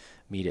with the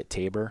meet at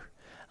Tabor.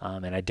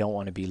 And I don't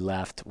want to be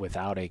left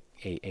without a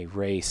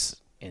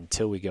race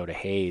until we go to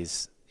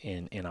Hayes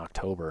in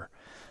October.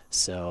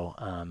 So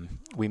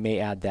we may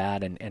add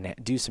that and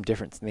do some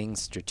different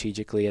things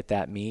strategically at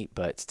that meet,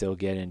 but still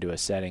get into a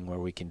setting where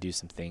we can do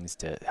some things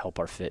to help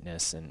our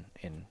fitness and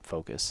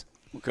focus.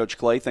 Well, Coach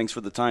Clay, thanks for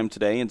the time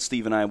today, and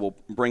Steve and I will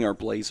bring our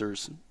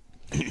blazers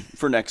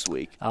for next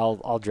week.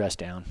 I'll dress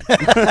down.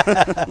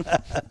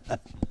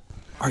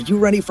 Are you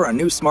ready for a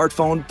new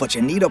smartphone, but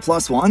you need a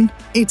plus one?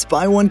 It's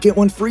buy one, get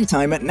one free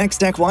time at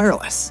Nextech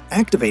Wireless.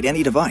 Activate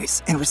any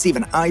device and receive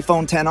an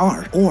iPhone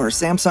XR or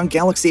Samsung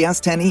Galaxy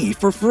S10e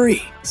for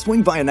free.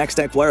 Swing by a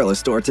Nextech Wireless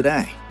store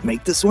today.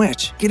 Make the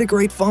switch, get a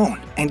great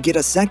phone, and get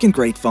a second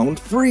great phone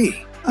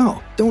free.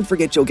 Oh, don't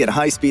forget you'll get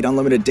high-speed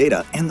unlimited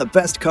data and the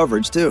best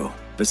coverage too.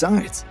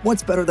 Besides,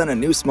 what's better than a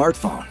new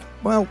smartphone?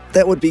 Well,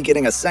 that would be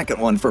getting a second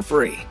one for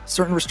free.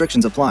 Certain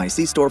restrictions apply.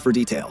 See store for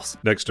details.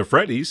 Next to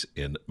Freddy's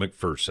in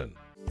McPherson.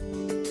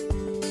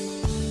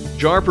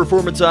 JAR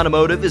Performance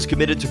Automotive is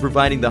committed to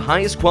providing the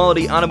highest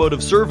quality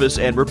automotive service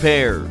and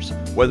repairs.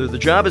 Whether the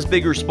job is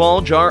big or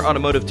small, JAR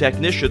Automotive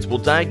technicians will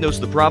diagnose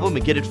the problem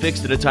and get it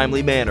fixed in a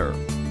timely manner.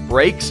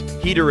 Brakes,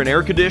 heater and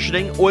air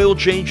conditioning, oil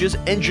changes,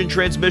 engine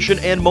transmission,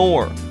 and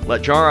more.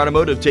 Let JAR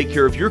Automotive take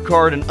care of your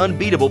car at an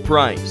unbeatable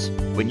price.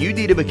 When you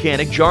need a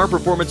mechanic, JAR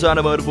Performance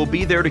Automotive will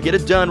be there to get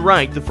it done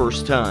right the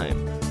first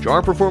time.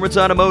 JAR Performance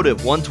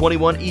Automotive,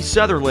 121 East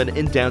Sutherland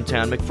in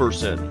downtown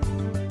McPherson.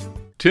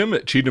 Tim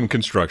at Cheatham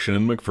Construction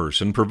in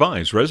McPherson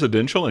provides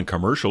residential and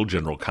commercial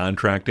general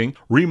contracting,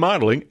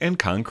 remodeling, and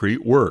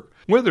concrete work.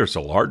 Whether it's a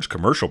large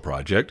commercial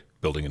project,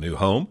 building a new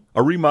home,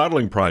 a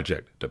remodeling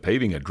project, to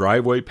paving a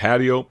driveway,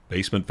 patio,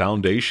 basement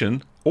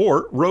foundation,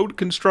 or road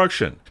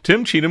construction,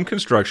 Tim Cheatham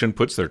Construction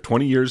puts their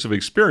 20 years of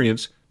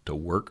experience to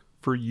work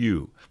for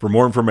you. For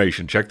more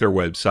information, check their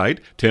website,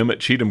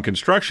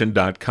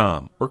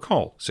 tim@cheathamconstruction.com, or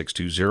call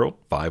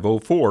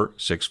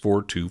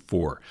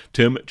 620-504-6424.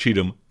 Tim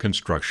Cheatham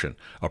Construction,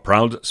 a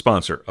proud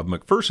sponsor of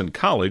McPherson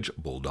College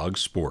Bulldog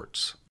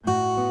Sports.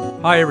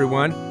 Hi,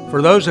 everyone.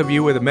 For those of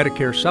you with a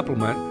Medicare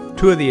supplement,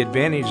 two of the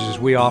advantages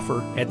we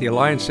offer at the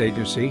Alliance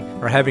Agency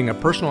are having a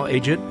personal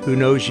agent who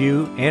knows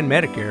you and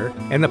Medicare,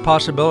 and the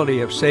possibility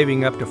of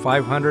saving up to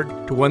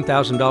 $500 to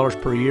 $1,000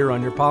 per year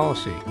on your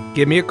policy.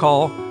 Give me a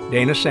call,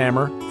 Dana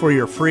Sammer, for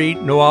your free,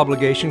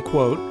 no-obligation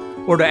quote,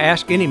 or to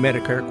ask any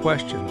Medicare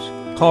questions.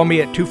 Call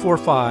me at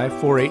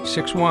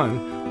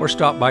 245-4861 or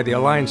stop by the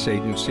Alliance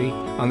Agency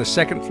on the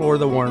second floor of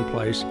the Warren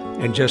Place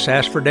and just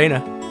ask for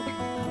Dana.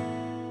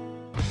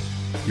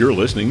 You're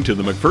listening to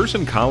the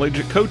McPherson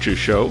College Coaches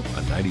Show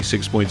on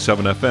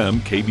 96.7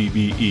 FM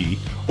KBBE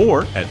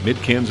or at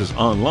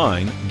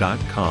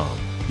midkansasonline.com.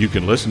 You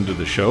can listen to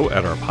the show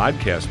at our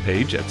podcast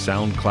page at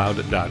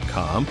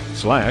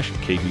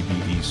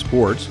soundcloud.com/KBBE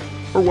Sports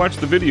or watch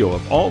the video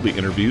of all the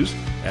interviews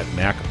at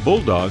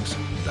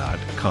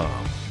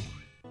macbulldogs.com.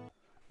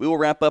 We will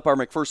wrap up our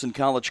McPherson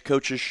College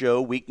Coaches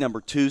Show, week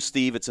number 2.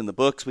 Steve, it's in the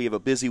books. We have a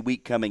busy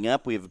week coming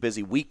up. We have a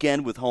busy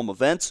weekend with home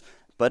events,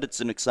 but it's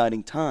an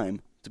exciting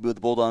time to be with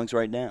the Bulldogs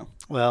right now.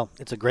 Well,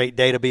 it's a great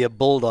day to be a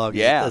Bulldog,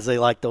 as they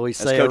like to always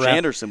say. As Coach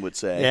Anderson would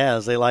say. Yeah,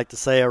 as they like to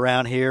say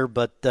around here.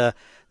 But,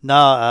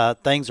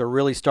 things are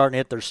really starting to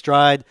hit their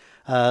stride.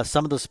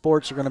 Some of the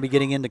sports are going to be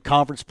getting into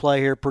conference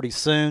play here pretty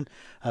soon.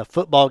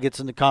 Football gets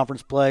into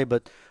conference play,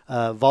 but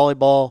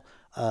volleyball,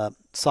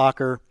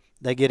 soccer,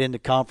 they get into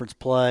conference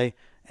play.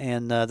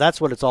 And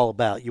that's what it's all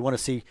about. You want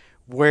to see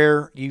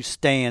where you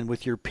stand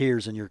with your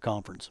peers in your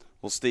conference.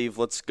 Well, Steve,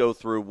 let's go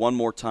through one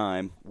more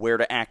time where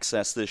to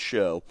access this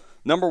show.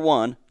 Number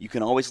 1, you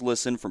can always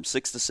listen from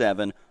 6 to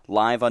 7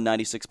 live on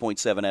 96.7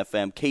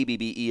 FM,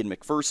 KBBE in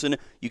McPherson.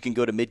 You can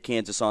go to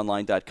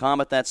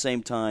midkansasonline.com at that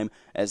same time,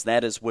 as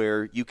that is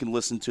where you can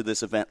listen to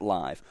this event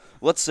live.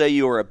 Let's say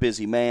you are a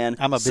busy man.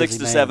 I'm a busy 6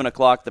 to man. 7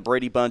 o'clock, the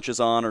Brady Bunch is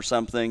on or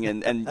something,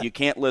 and you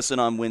can't listen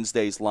on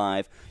Wednesdays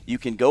live. You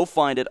can go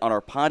find it on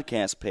our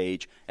podcast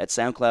page at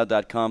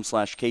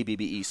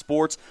soundcloud.com/KBBE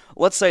Sports.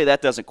 Let's say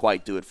that doesn't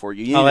quite do it for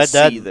you. You need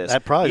to see this.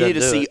 That probably you need to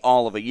doesn't do see it.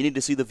 all of it. You need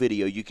to see the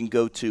video. You can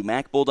go to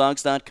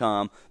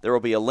macbulldogs.com. There will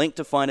be a link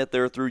to find it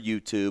there through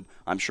YouTube.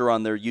 I'm sure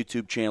on their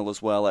YouTube channel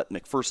as well at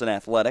McPherson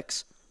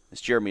Athletics. As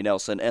Jeremy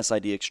Nelson,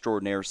 SID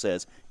extraordinaire,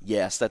 says,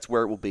 yes, that's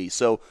where it will be.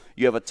 So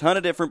you have a ton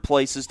of different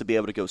places to be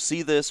able to go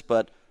see this,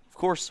 but, of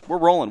course, we're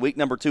rolling. Week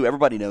number 2.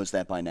 Everybody knows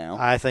that by now.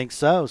 I think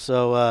so.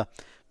 So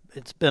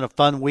it's been a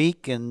fun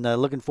week, and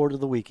looking forward to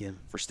the weekend.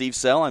 For Steve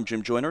Sell, I'm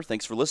Jim Joyner.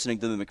 Thanks for listening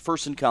to the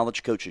McPherson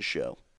College Coaches Show.